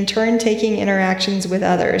in turn-taking interactions with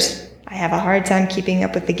others. I have a hard time keeping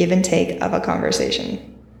up with the give and take of a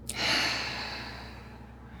conversation.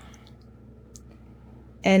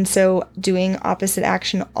 And so doing opposite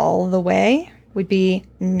action all the way would be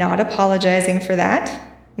not apologizing for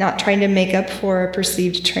that, not trying to make up for a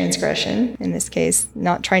perceived transgression, in this case,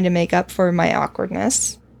 not trying to make up for my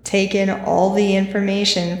awkwardness. Take in all the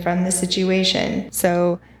information from the situation.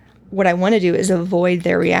 So what I want to do is avoid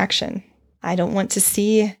their reaction. I don't want to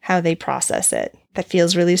see how they process it. That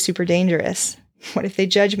feels really super dangerous. What if they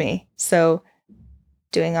judge me? So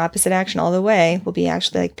doing opposite action all the way will be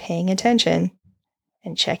actually paying attention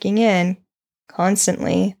and checking in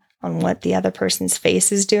constantly on what the other person's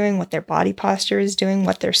face is doing, what their body posture is doing,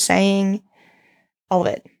 what they're saying, all of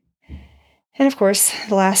it. And of course,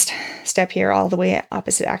 the last step here, all the way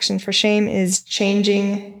opposite action for shame, is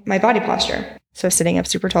changing my body posture. So sitting up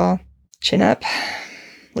super tall, chin up,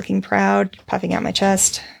 looking proud, puffing out my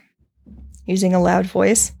chest, using a loud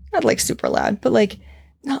voice. Not super loud, but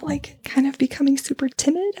not kind of becoming super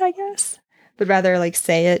timid, I guess. But rather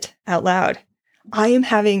say it out loud. I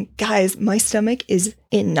am guys, my stomach is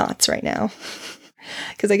in knots right now.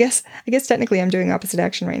 Because I guess technically I'm doing opposite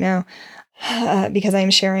action right now. Because I'm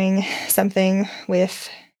sharing something with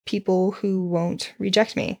people who won't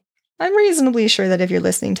reject me. I'm reasonably sure that if you're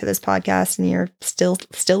listening to this podcast and you're still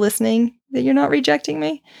listening, that you're not rejecting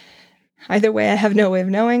me. Either way, I have no way of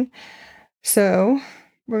knowing. So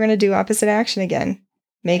we're going to do opposite action again.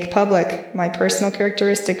 Make public my personal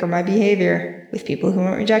characteristic or my behavior with people who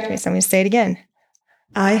won't reject me. So I'm going to say it again.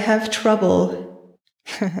 I have trouble.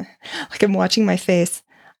 I'm watching my face.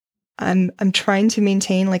 I'm trying to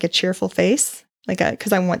maintain a cheerful face,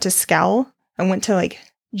 because I want to scowl. I want to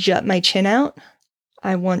jut my chin out.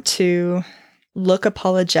 I want to look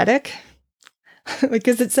apologetic,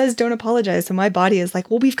 because it says don't apologize. So my body is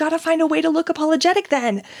well, we've got to find a way to look apologetic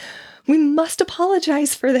then. We must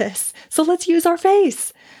apologize for this. So let's use our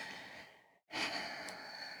face.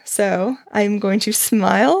 So I'm going to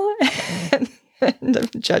smile and I'm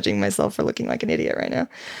judging myself for looking like an idiot right now.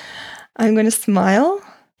 I'm going to smile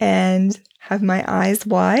and have my eyes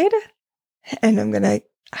wide, and I'm going to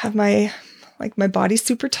have my like my body's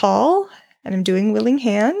super tall and I'm doing willing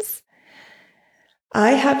hands.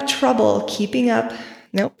 I have trouble keeping up.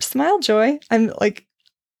 Nope, smile, Joy. I'm like,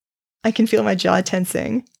 I can feel my jaw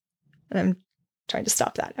tensing and I'm trying to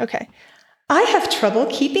stop that. Okay. I have trouble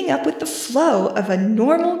keeping up with the flow of a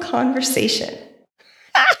normal conversation.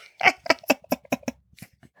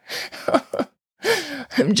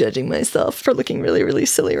 I'm judging myself for looking really, really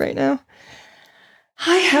silly right now.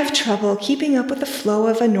 I have trouble keeping up with the flow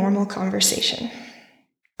of a normal conversation.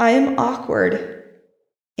 I am awkward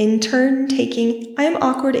in turn-taking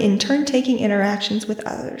interactions with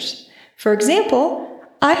others. For example,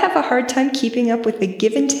 I have a hard time keeping up with the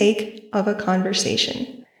give and take of a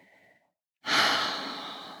conversation.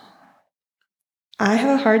 I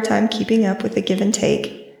have a hard time keeping up with the give and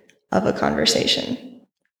take of a conversation.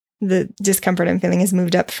 The discomfort I'm feeling has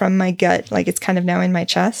moved up from my gut, like it's kind of now in my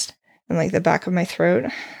chest and like the back of my throat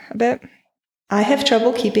a bit. I have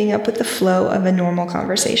trouble keeping up with the flow of a normal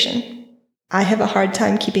conversation. I have a hard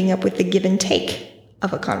time keeping up with the give and take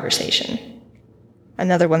of a conversation.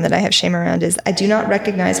 Another one that I have shame around is I do not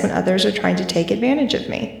recognize when others are trying to take advantage of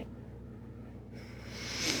me.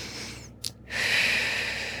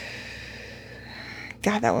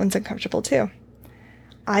 God, that one's uncomfortable too.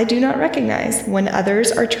 I do not recognize when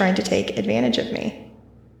others are trying to take advantage of me.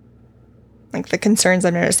 Like the concerns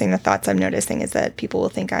I'm noticing, the thoughts I'm noticing is that people will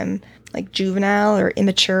think I'm like juvenile or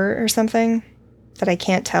immature or something that I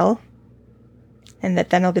can't tell. And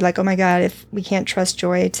that then I'll be like, oh my God, if we can't trust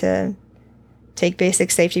Joy to take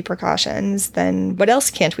basic safety precautions, then what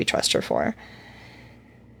else can't we trust her for?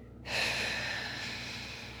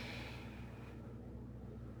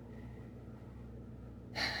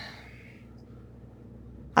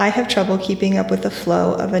 I have trouble keeping up with the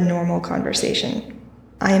flow of a normal conversation.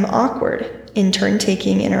 I am awkward in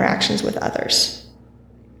turn-taking interactions with others.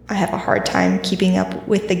 I have a hard time keeping up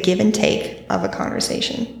with the give and take of a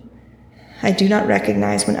conversation. I do not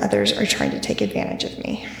recognize when others are trying to take advantage of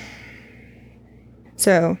me.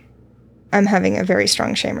 So I'm having a very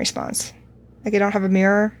strong shame response. Like I don't have a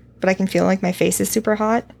mirror, but I can feel like my face is super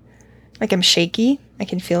hot. Like I'm shaky. I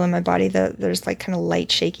can feel in my body that there's like kind of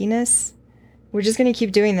light shakiness. We're just going to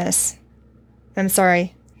keep doing this. I'm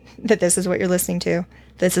sorry that this is what you're listening to.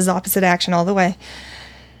 This is opposite action all the way.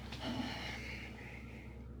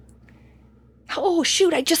 Oh,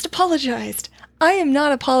 shoot, I just apologized. I am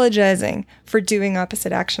not apologizing for doing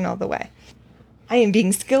opposite action all the way. I am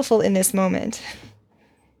being skillful in this moment.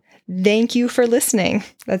 Thank you for listening.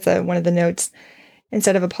 That's one of the notes.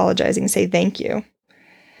 Instead of apologizing, say thank you.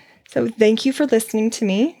 So thank you for listening to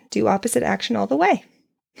me do opposite action all the way.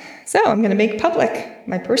 So I'm going to make public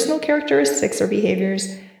my personal characteristics or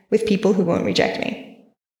behaviors with people who won't reject me.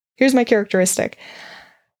 Here's my characteristic.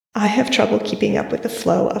 I have trouble keeping up with the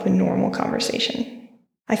flow of a normal conversation.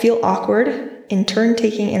 I feel awkward in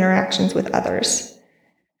turn-taking interactions with others.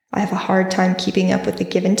 I have a hard time keeping up with the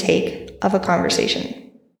give and take of a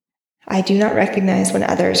conversation. I do not recognize when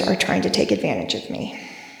others are trying to take advantage of me.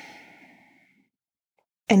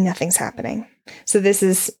 And nothing's happening. So this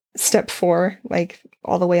is step 4, like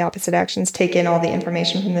all the way opposite actions, take in all the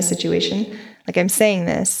information from the situation. Like I'm saying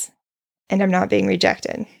this and I'm not being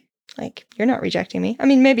rejected. Like you're not rejecting me. I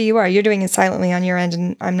mean, maybe you are. You're doing it silently on your end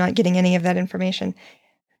and I'm not getting any of that information.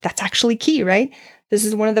 That's actually key, right? This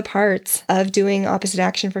is one of the parts of doing opposite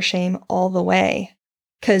action for shame all the way.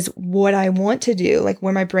 Because what I want to do, like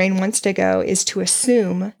where my brain wants to go, is to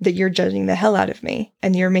assume that you're judging the hell out of me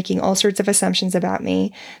and you're making all sorts of assumptions about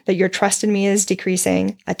me, that your trust in me is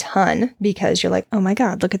decreasing a ton because you're like, oh my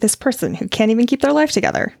God, look at this person who can't even keep their life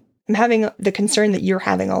together. I'm having the concern that you're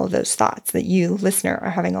having all of those thoughts, that you, listener,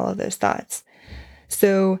 are having all of those thoughts.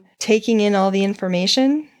 So taking in all the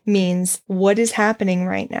information means what is happening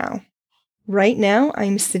right now. Right now,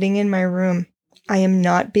 I'm sitting in my room. I am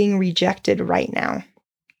not being rejected right now.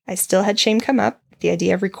 I still had shame come up, the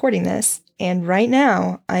idea of recording this, and right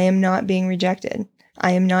now, I am not being rejected.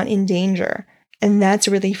 I am not in danger. And that's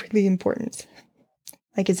really, really important.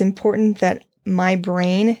 Like, it's important that my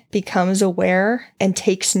brain becomes aware and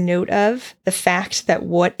takes note of the fact that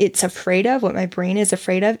what it's afraid of, what my brain is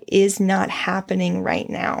afraid of, is not happening right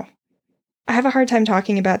now. I have a hard time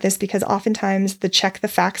talking about this because oftentimes the check the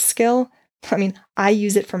facts skill, I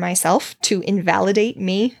use it for myself to invalidate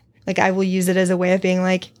me. Like I will use it as a way of being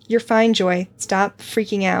like, you're fine, Joy. Stop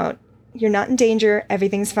freaking out. You're not in danger.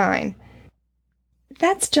 Everything's fine.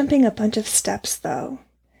 That's jumping a bunch of steps though.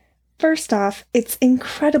 First off, it's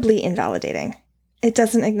incredibly invalidating. It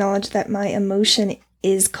doesn't acknowledge that my emotion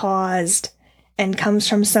is caused and comes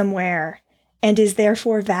from somewhere and is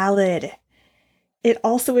therefore valid. It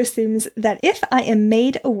also assumes that if I am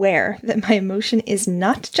made aware that my emotion is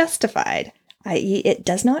not justified, i.e., it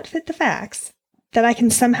does not fit the facts, that I can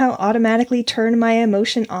somehow automatically turn my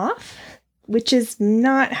emotion off, which is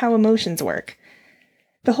not how emotions work.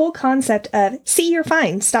 The whole concept of, see, you're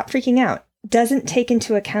fine, stop freaking out, doesn't take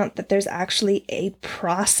into account that there's actually a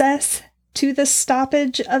process to the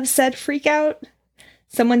stoppage of said freak out.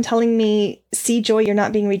 Someone telling me, see, Joy, you're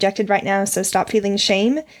not being rejected right now, so stop feeling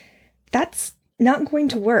shame. That's not going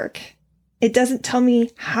to work. It doesn't tell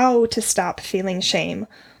me how to stop feeling shame,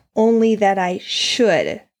 only that I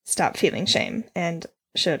should stop feeling shame. And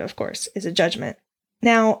should, of course, is a judgment.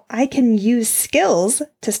 Now, I can use skills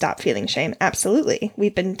to stop feeling shame, absolutely.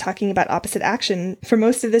 We've been talking about opposite action for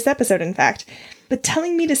most of this episode, in fact. But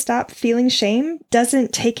telling me to stop feeling shame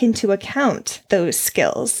doesn't take into account those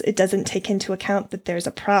skills. It doesn't take into account that there's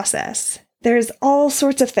a process. There's all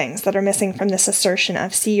sorts of things that are missing from this assertion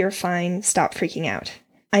of, see, you're fine, stop freaking out.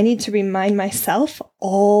 I need to remind myself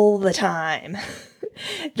all the time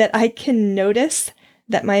that I can notice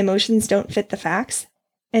that my emotions don't fit the facts,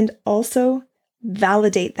 and also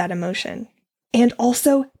validate that emotion, and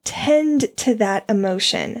also tend to that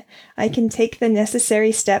emotion. I can take the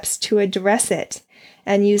necessary steps to address it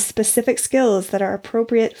and use specific skills that are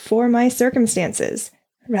appropriate for my circumstances,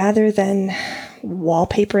 rather than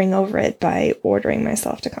wallpapering over it by ordering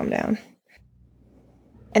myself to calm down.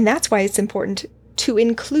 And that's why it's important to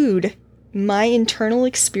include my internal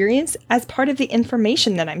experience as part of the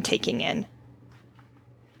information that I'm taking in.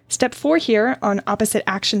 Step 4 here on opposite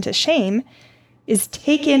action to shame is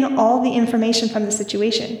take in all the information from the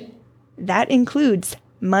situation. That includes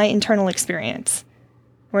my internal experience.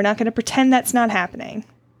 We're not going to pretend that's not happening.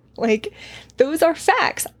 Those are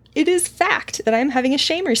facts. It is fact that I'm having a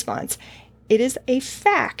shame response. It is a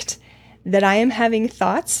fact that I am having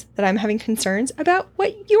thoughts, that I'm having concerns about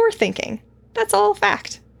what you're thinking. That's all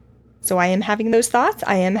fact. So I am having those thoughts,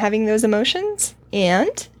 I am having those emotions,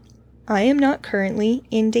 and I am not currently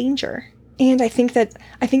in danger. And I think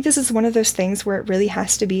this is one of those things where it really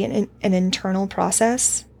has to be an internal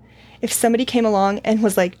process. If somebody came along and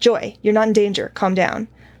was like, Joy, you're not in danger, calm down.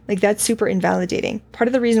 That's super invalidating. Part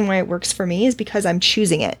of the reason why it works for me is because I'm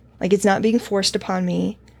choosing it. It's not being forced upon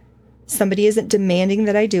me. Somebody isn't demanding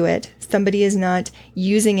that I do it. Somebody is not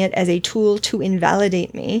using it as a tool to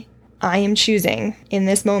invalidate me. I am choosing in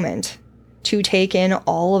this moment to take in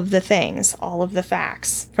all of the things, all of the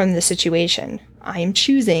facts from the situation. I am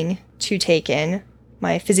choosing to take in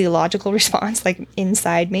my physiological response,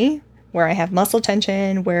 inside me, where I have muscle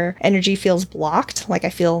tension, where energy feels blocked, I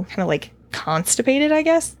feel kind of constipated, I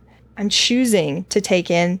guess. I'm choosing to take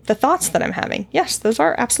in the thoughts that I'm having. Yes, those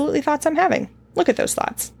are absolutely thoughts I'm having. Look at those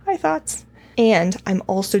thoughts. Hi, thoughts. And I'm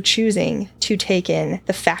also choosing to take in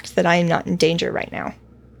the fact that I am not in danger right now.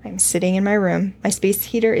 I'm sitting in my room. My space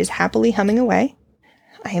heater is happily humming away.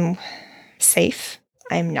 I am safe.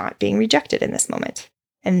 I am not being rejected in this moment.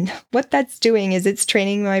 And what that's doing is it's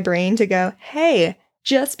training my brain to go, hey,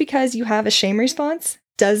 just because you have a shame response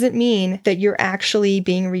doesn't mean that you're actually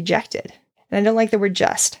being rejected. And I don't like the word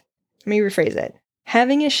just. Let me rephrase it.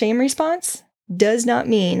 Having a shame response does not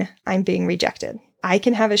mean I'm being rejected. I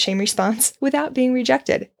can have a shame response without being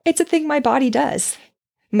rejected. It's a thing my body does.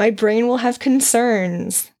 My brain will have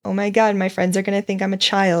concerns. Oh my God, my friends are going to think I'm a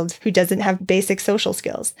child who doesn't have basic social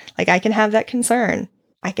skills. I can have that concern.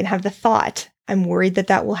 I can have the thought, I'm worried that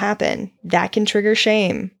that will happen. That can trigger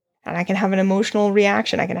shame. And I can have an emotional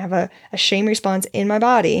reaction. I can have a shame response in my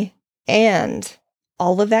body. And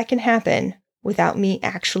all of that can happen without me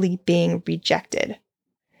actually being rejected.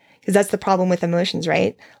 Because that's the problem with emotions,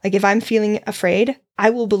 right? If I'm feeling afraid,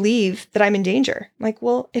 I will believe that I'm in danger.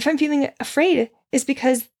 Well, if I'm feeling afraid, it's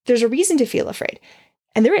because there's a reason to feel afraid.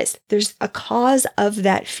 And there's a cause of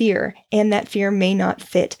that fear, and that fear may not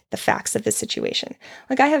fit the facts of the situation.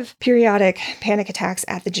 I have periodic panic attacks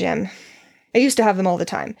at the gym. I used to have them all the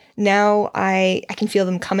time. Now I can feel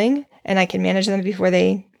them coming, and I can manage them before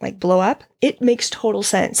they blow up. It makes total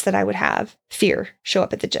sense that I would have fear show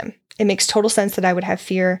up at the gym. It makes total sense that I would have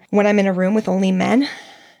fear when I'm in a room with only men.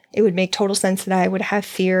 It would make total sense that I would have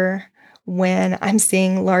fear when I'm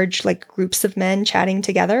seeing large groups of men chatting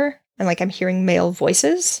together and I'm hearing male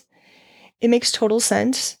voices. It makes total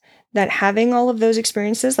sense that having all of those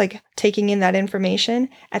experiences, taking in that information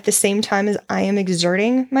at the same time as I am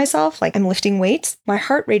exerting myself, I'm lifting weights, my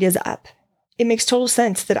heart rate is up. It makes total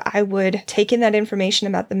sense that I would take in that information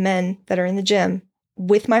about the men that are in the gym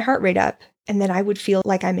with my heart rate up, and that I would feel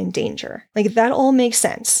like I'm in danger. That all makes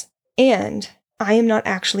sense. And I am not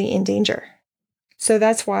actually in danger. So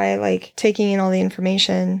that's why, taking in all the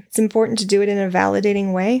information, it's important to do it in a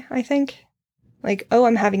validating way, I think. Oh,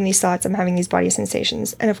 I'm having these thoughts, I'm having these body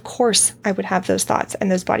sensations. And of course, I would have those thoughts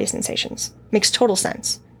and those body sensations. Makes total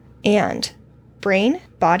sense. And brain,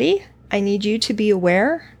 body, I need you to be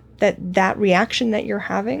aware that that reaction that you're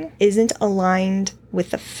having isn't aligned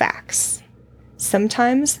with the facts.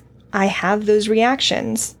 Sometimes I have those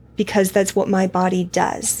reactions because that's what my body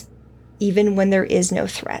does, even when there is no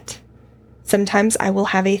threat. Sometimes I will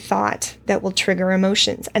have a thought that will trigger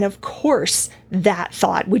emotions. And of course, that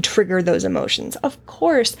thought would trigger those emotions. Of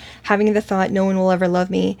course, having the thought, no one will ever love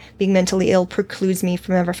me, being mentally ill precludes me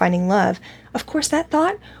from ever finding love. Of course, that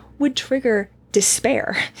thought would trigger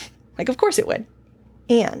despair. Like, of course it would.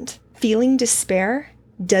 And feeling despair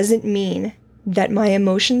doesn't mean that my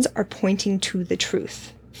emotions are pointing to the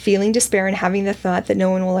truth. Feeling despair and having the thought that no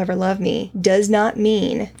one will ever love me does not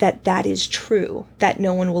mean that that is true, that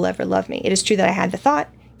no one will ever love me. It is true that I had the thought.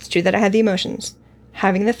 It's true that I had the emotions.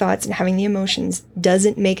 Having the thoughts and having the emotions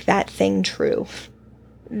doesn't make that thing true.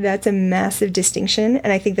 That's a massive distinction,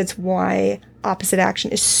 and I think that's why opposite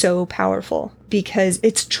action is so powerful, because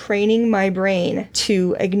it's training my brain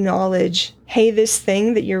to acknowledge, hey, this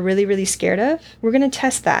thing that you're really, really scared of, we're going to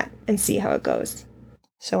test that and see how it goes.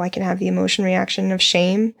 So I can have the emotion reaction of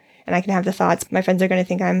shame, and I can have the thoughts, my friends are going to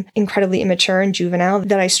think I'm incredibly immature and juvenile,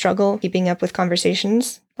 that I struggle keeping up with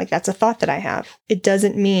conversations. Like, that's a thought that I have. It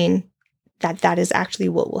doesn't mean that that is actually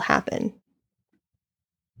what will happen.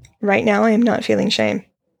 Right now, I am not feeling shame.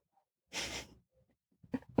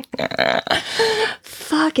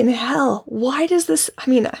 Fucking hell. Why does this,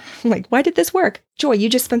 why did this work? Joy, you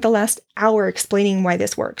just spent the last hour explaining why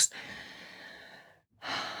this works.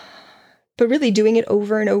 But really doing it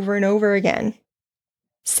over and over and over again.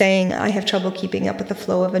 Saying, I have trouble keeping up with the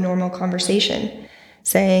flow of a normal conversation.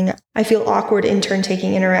 Saying, I feel awkward in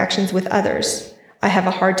turn-taking interactions with others. I have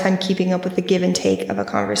a hard time keeping up with the give and take of a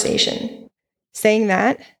conversation. Saying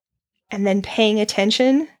that, and then paying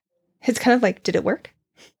attention, it's kind of like, did it work?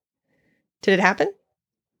 Did it happen?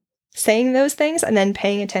 Saying those things and then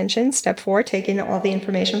paying attention, step 4, taking all the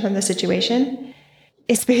information from the situation,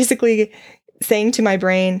 is basically saying to my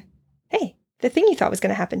brain, hey, the thing you thought was going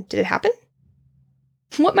to happen, did it happen?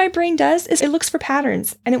 What my brain does is it looks for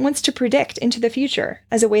patterns and it wants to predict into the future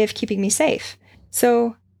as a way of keeping me safe.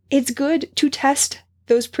 So it's good to test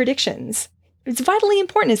those predictions. It's vitally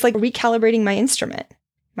important. It's like recalibrating my instrument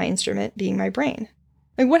being my brain.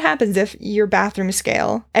 Like, what happens if your bathroom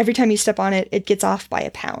scale, every time you step on it, it gets off by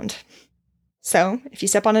a pound? So if you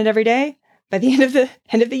step on it every day, by the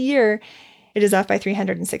end of the year, it is off by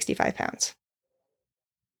 365 pounds.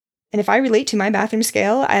 And if I relate to my bathroom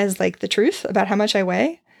scale as like the truth about how much I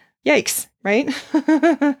weigh, yikes, right?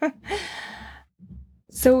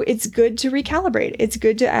 So it's good to recalibrate. It's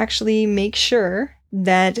good to actually make sure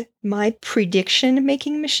that my prediction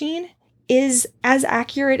making machine is as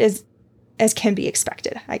accurate as can be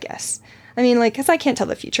expected, I guess. Because I can't tell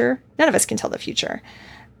the future. None of us can tell the future.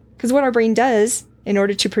 Because what our brain does in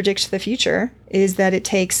order to predict the future is that it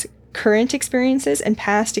takes current experiences and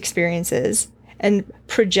past experiences and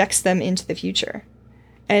projects them into the future.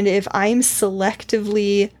 And if I'm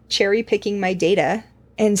selectively cherry picking my data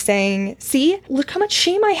and saying, see, look how much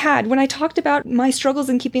shame I had when I talked about my struggles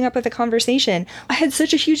in keeping up with a conversation. I had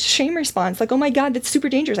such a huge shame response. Like, oh my God, that's super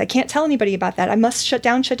dangerous. I can't tell anybody about that. I must shut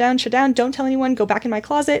down. Don't tell anyone. Go back in my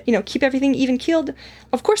closet. Keep everything even keeled.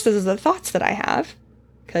 Of course, those are the thoughts that I have,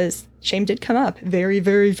 because shame did come up. Very,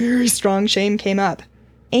 very, very strong shame came up.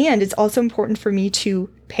 And it's also important for me to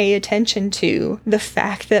pay attention to the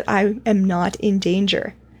fact that I am not in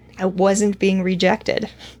danger. I wasn't being rejected.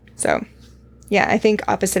 So yeah, I think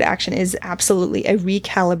opposite action is absolutely a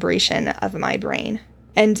recalibration of my brain.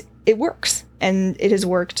 And it works. And it has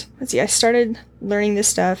worked. Let's see, I started learning this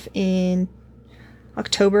stuff in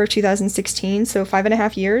October of 2016, so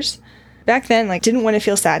 5.5 years. Back then, didn't want to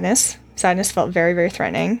feel sadness. Sadness felt very, very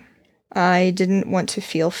threatening. I didn't want to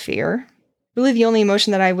feel fear. Really, the only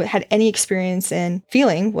emotion that I had any experience in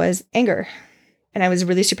feeling was anger. And I was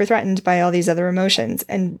really super threatened by all these other emotions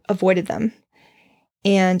and avoided them.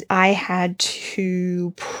 And I had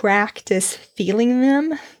to practice feeling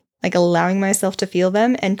them, allowing myself to feel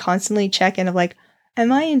them and constantly check in of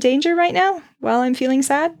am I in danger right now while I'm feeling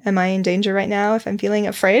sad? Am I in danger right now if I'm feeling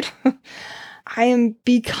afraid? I am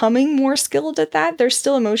becoming more skilled at that. There's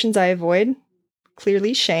still emotions I avoid.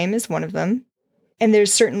 Clearly, shame is one of them. And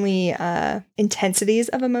there's certainly intensities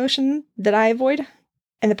of emotion that I avoid.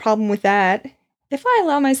 And the problem with that, if I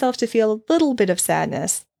allow myself to feel a little bit of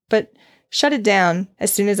sadness, but shut it down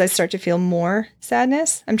as soon as I start to feel more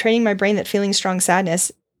sadness, I'm training my brain that feeling strong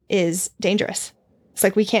sadness is dangerous. It's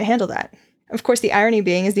like we can't handle that. Of course, the irony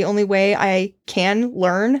being is the only way I can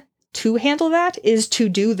learn to handle that is to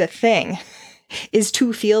do the thing, is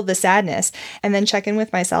to feel the sadness and then check in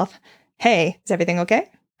with myself. Hey, is everything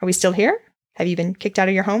okay? Are we still here? Have you been kicked out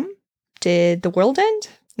of your home? Did the world end?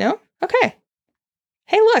 No? Okay.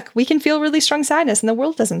 Hey, look, we can feel really strong sadness and the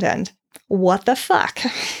world doesn't end. What the fuck?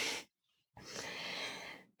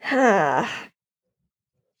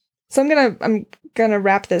 So I'm gonna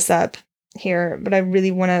wrap this up here, but I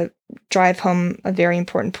really want to drive home a very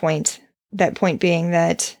important point. That point being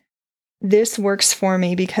that this works for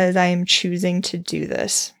me because I am choosing to do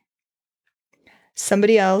this.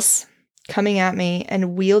 Somebody else coming at me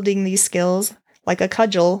and wielding these skills like a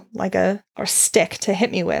cudgel, like a stick to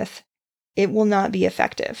hit me with, it will not be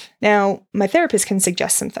effective. Now, my therapist can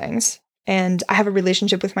suggest some things. And I have a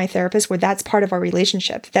relationship with my therapist where that's part of our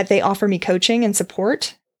relationship, that they offer me coaching and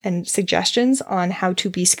support and suggestions on how to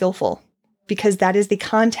be skillful, because that is the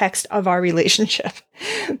context of our relationship,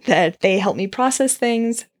 that they help me process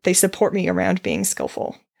things, they support me around being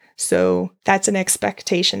skillful. So that's an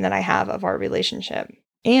expectation that I have of our relationship.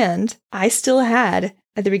 And I still had,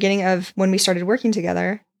 at the beginning of when we started working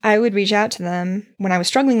together, I would reach out to them when I was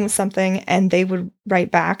struggling with something and they would write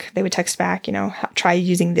back, they would text back, try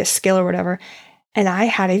using this skill or whatever. And I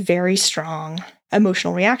had a very strong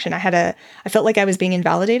emotional reaction. I felt like I was being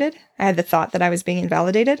invalidated. I had the thought that I was being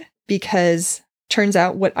invalidated because turns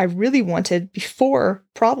out what I really wanted before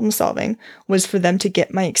problem solving was for them to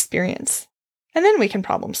get my experience. And then we can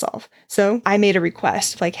problem solve. So I made a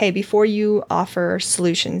request like, hey, before you offer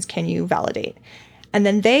solutions, can you validate? And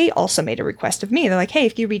then they also made a request of me. They're like, hey,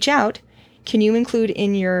 if you reach out, can you include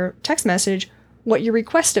in your text message what your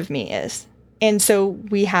request of me is? And so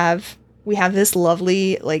we have this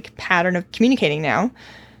lovely pattern of communicating now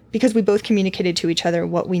because we both communicated to each other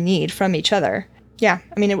what we need from each other. Yeah,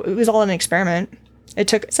 I mean, it was all an experiment. It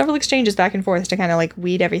took several exchanges back and forth to kind of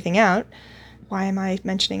weed everything out. Why am I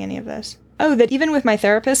mentioning any of this? Oh, that even with my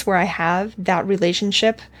therapist where I have that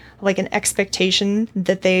relationship, an expectation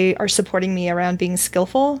that they are supporting me around being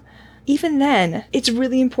skillful, even then, it's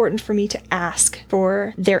really important for me to ask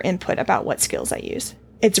for their input about what skills I use.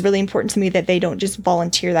 It's really important to me that they don't just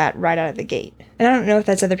volunteer that right out of the gate. And I don't know if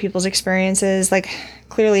that's other people's experiences.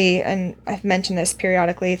 Clearly, and I've mentioned this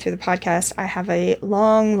periodically through the podcast, I have a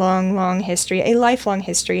long history, a lifelong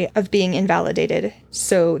history of being invalidated.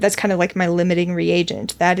 So that's kind of my limiting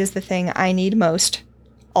reagent. That is the thing I need most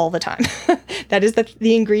all the time. That is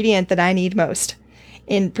the ingredient that I need most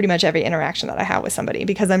in pretty much every interaction that I have with somebody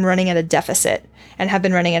because I'm running at a deficit and have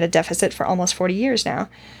been running at a deficit for almost 40 years now.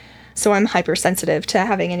 So I'm hypersensitive to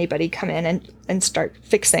having anybody come in and start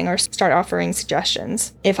fixing or start offering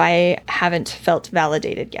suggestions if I haven't felt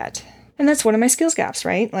validated yet. And that's one of my skills gaps,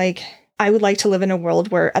 right? I would like to live in a world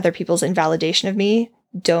where other people's invalidation of me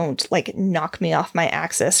don't knock me off my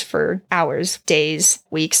axis for hours, days,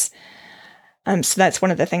 weeks. So that's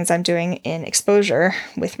one of the things I'm doing in exposure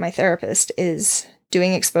with my therapist is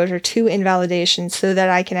doing exposure to invalidation so that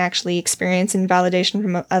I can actually experience invalidation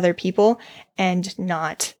from other people and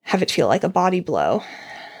not have it feel like a body blow.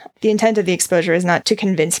 The intent of the exposure is not to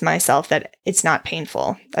convince myself that it's not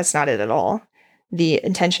painful. That's not it at all. The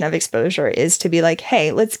intention of exposure is to be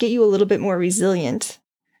hey, let's get you a little bit more resilient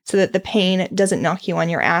so that the pain doesn't knock you on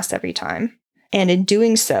your ass every time. And in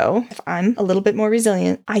doing so, if I'm a little bit more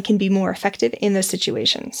resilient, I can be more effective in those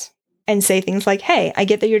situations. And say things like, hey, I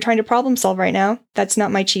get that you're trying to problem solve right now. That's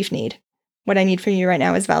not my chief need. What I need from you right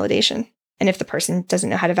now is validation. And if the person doesn't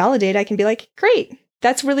know how to validate, I can be like, great,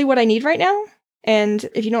 that's really what I need right now. And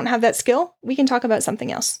if you don't have that skill, we can talk about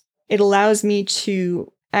something else. It allows me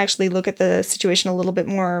to actually look at the situation a little bit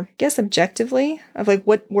more, I guess, objectively of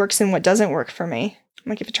what works and what doesn't work for me.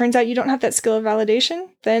 If it turns out you don't have that skill of validation,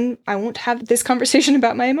 then I won't have this conversation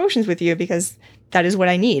about my emotions with you because that is what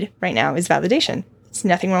I need right now is validation. There's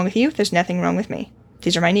nothing wrong with you. There's nothing wrong with me.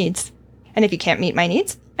 These are my needs. And if you can't meet my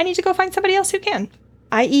needs, I need to go find somebody else who can,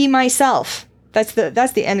 i.e. myself. That's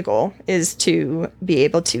the end goal, is to be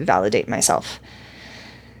able to validate myself.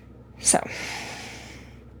 So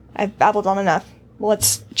I've babbled on enough.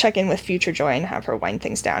 Let's check in with Future Joy and have her wind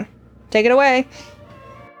things down. Take it away.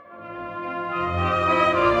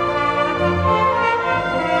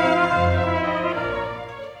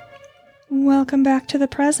 Welcome back to the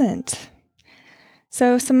present.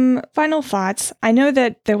 So some final thoughts. I know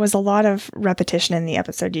that there was a lot of repetition in the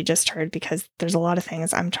episode you just heard because there's a lot of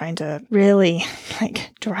things I'm trying to really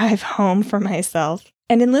drive home for myself.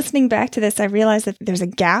 And in listening back to this, I realized that there's a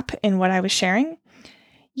gap in what I was sharing.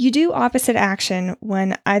 You do opposite action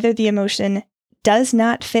when either the emotion does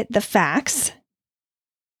not fit the facts,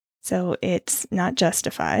 so it's not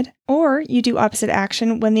justified, or you do opposite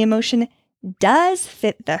action when the emotion does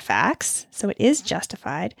fit the facts, so it is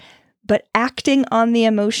justified, but acting on the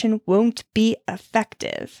emotion won't be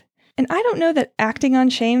effective. And I don't know that acting on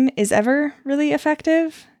shame is ever really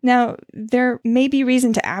effective. Now, there may be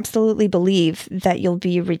reason to absolutely believe that you'll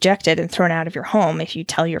be rejected and thrown out of your home if you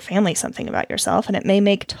tell your family something about yourself, and it may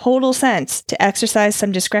make total sense to exercise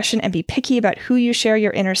some discretion and be picky about who you share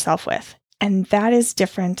your inner self with. And that is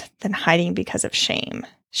different than hiding because of shame.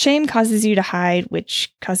 Shame causes you to hide,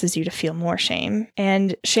 which causes you to feel more shame.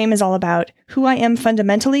 And shame is all about who I am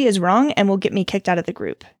fundamentally is wrong and will get me kicked out of the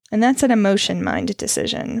group. And that's an emotion-mind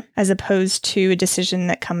decision, as opposed to a decision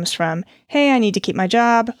that comes from, hey, I need to keep my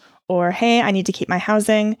job, or hey, I need to keep my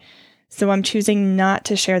housing, so I'm choosing not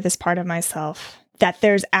to share this part of myself that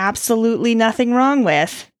there's absolutely nothing wrong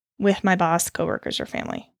with my boss, coworkers, or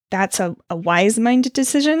family. That's a wise-minded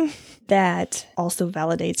decision that also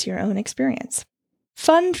validates your own experience.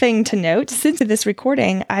 Fun thing to note, since this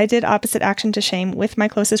recording, I did opposite action to shame with my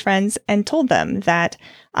closest friends and told them that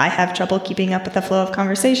I have trouble keeping up with the flow of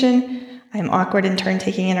conversation. I'm awkward in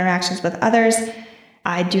turn-taking interactions with others.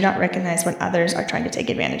 I do not recognize when others are trying to take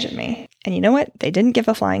advantage of me. And you know what? They didn't give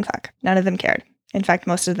a flying fuck. None of them cared. In fact,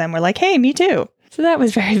 most of them were like, hey, me too. So that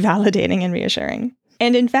was very validating and reassuring.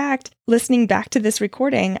 And in fact, listening back to this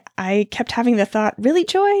recording, I kept having the thought, really,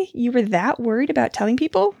 Joy, you were that worried about telling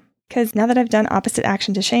people? Because now that I've done opposite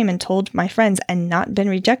action to shame and told my friends and not been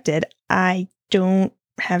rejected, I don't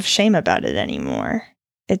have shame about it anymore.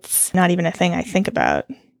 It's not even a thing I think about,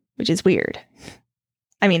 which is weird.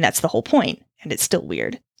 I mean, that's the whole point, and it's still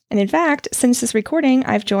weird. And in fact, since this recording,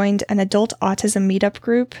 I've joined an adult autism meetup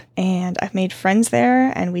group, and I've made friends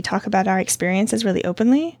there, and we talk about our experiences really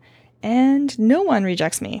openly. And no one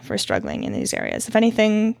rejects me for struggling in these areas. If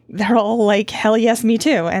anything, they're all like, hell yes, me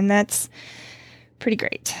too. And that's pretty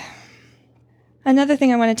great. Another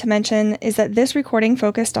thing I wanted to mention is that this recording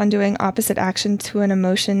focused on doing opposite action to an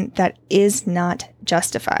emotion that is not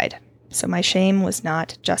justified. So my shame was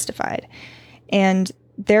not justified. And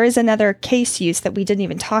there is another case use that we didn't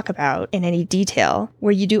even talk about in any detail,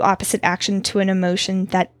 where you do opposite action to an emotion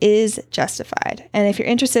that is justified. And if you're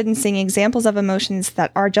interested in seeing examples of emotions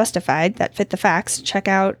that are justified, that fit the facts, check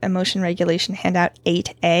out Emotion Regulation Handout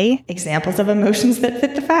 8A, Examples of Emotions That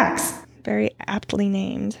Fit the Facts. Very aptly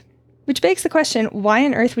named. Which begs the question, why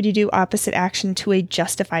on earth would you do opposite action to a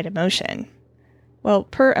justified emotion? Well,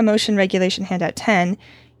 per Emotion Regulation Handout 10,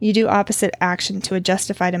 you do opposite action to a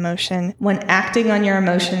justified emotion when acting on your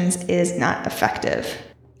emotions is not effective.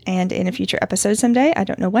 And in a future episode someday, I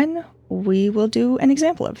don't know when, we will do an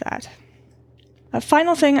example of that. A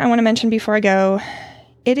final thing I want to mention before I go,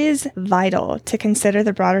 it is vital to consider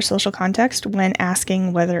the broader social context when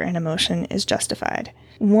asking whether an emotion is justified.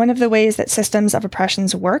 One of the ways that systems of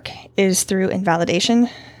oppressions work is through invalidation.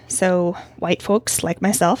 So white folks like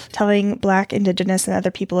myself telling Black, Indigenous, and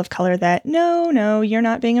other people of color that, no, you're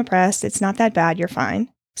not being oppressed. It's not that bad. You're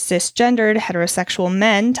fine. Cisgendered, heterosexual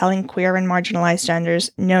men telling queer and marginalized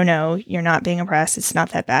genders, no, you're not being oppressed. It's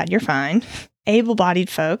not that bad. You're fine. Able-bodied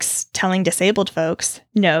folks telling disabled folks,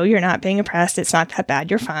 no, you're not being oppressed. It's not that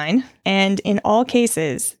bad. You're fine. And in all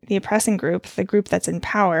cases, the oppressing group, the group that's in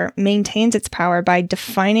power, maintains its power by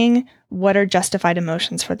defining what are justified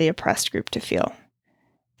emotions for the oppressed group to feel.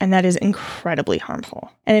 And that is incredibly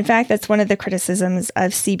harmful. And in fact, that's one of the criticisms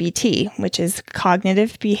of CBT, which is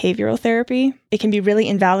cognitive behavioral therapy. It can be really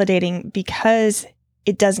invalidating because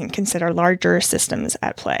it doesn't consider larger systems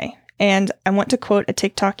at play. And I want to quote a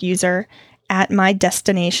TikTok user at My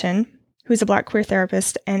Destination, who's a Black queer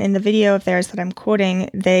therapist, and in the video of theirs that I'm quoting,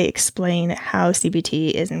 they explain how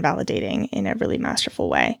CBT is invalidating in a really masterful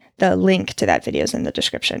way. The link to that video is in the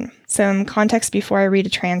description. Some context before I read a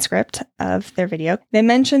transcript of their video. They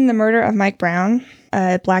mention the murder of Mike Brown,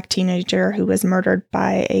 a Black teenager who was murdered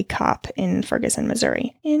by a cop in Ferguson,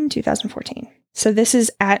 Missouri in 2014. So this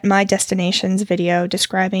is at My Destination's video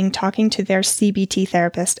describing talking to their CBT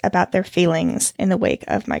therapist about their feelings in the wake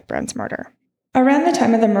of Mike Brown's murder. Around the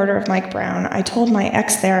time of the murder of Mike Brown, I told my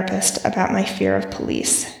ex-therapist about my fear of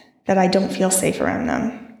police, that I don't feel safe around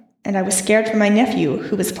them. And I was scared for my nephew,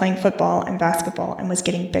 who was playing football and basketball and was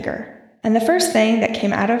getting bigger. And the first thing that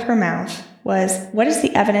came out of her mouth was, what is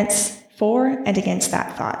the evidence for and against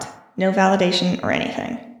that thought? No validation or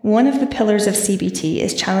anything. One of the pillars of CBT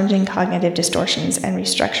is challenging cognitive distortions and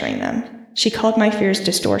restructuring them. She called my fears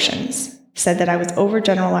distortions, said that I was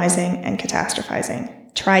overgeneralizing and catastrophizing,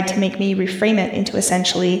 tried to make me reframe it into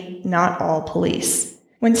essentially not all police.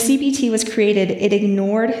 When CBT was created, it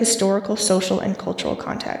ignored historical, social, and cultural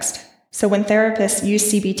context. So when therapists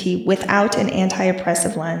use CBT without an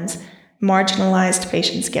anti-oppressive lens, marginalized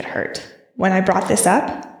patients get hurt. When I brought this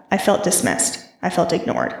up, I felt dismissed. I felt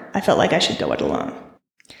ignored. I felt like I should go it alone.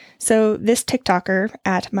 So this TikToker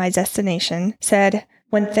at My Destination said,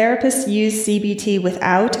 When therapists use CBT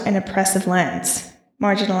without an oppressive lens,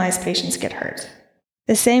 marginalized patients get hurt.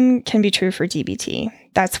 The same can be true for DBT.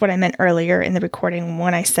 That's what I meant earlier in the recording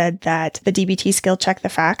when I said that the DBT skill check the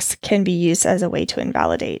facts can be used as a way to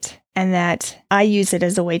invalidate, and that I use it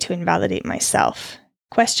as a way to invalidate myself.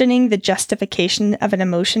 Questioning the justification of an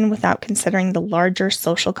emotion without considering the larger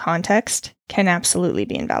social context can absolutely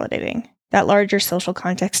be invalidating. That larger social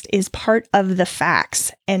context is part of the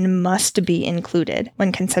facts and must be included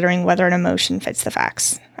when considering whether an emotion fits the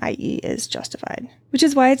facts, i.e. is justified. Which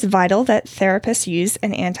is why it's vital that therapists use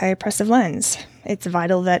an anti-oppressive lens. It's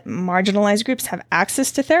vital that marginalized groups have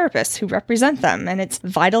access to therapists who represent them, and it's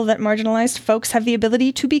vital that marginalized folks have the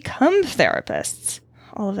ability to become therapists.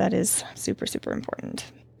 All of that is super, super important.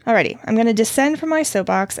 Alrighty, I'm going to descend from my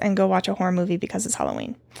soapbox and go watch a horror movie because it's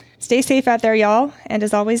Halloween. Stay safe out there, y'all, and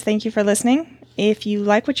as always, thank you for listening. If you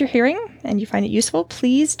like what you're hearing and you find it useful,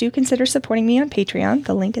 please do consider supporting me on Patreon.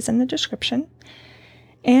 The link is in the description.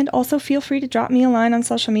 And also feel free to drop me a line on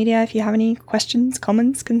social media if you have any questions,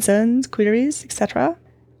 comments, concerns, queries, etc.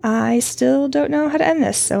 I still don't know how to end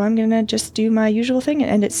this, so I'm going to just do my usual thing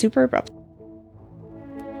and end it super abrupt.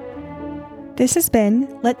 This has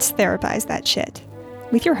been Let's Therapize That Shit,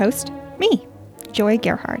 with your host, me, Joy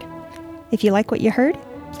Gerhard. If you like what you heard,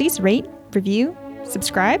 please rate, review,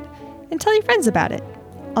 subscribe, and tell your friends about it.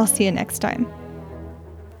 I'll see you next time.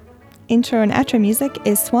 Intro and outro music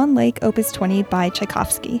is Swan Lake Opus 20 by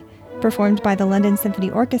Tchaikovsky, performed by the London Symphony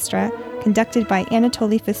Orchestra, conducted by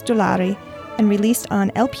Anatoly Fistulari, and released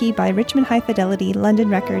on LP by Richmond High Fidelity London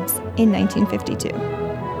Records in 1952.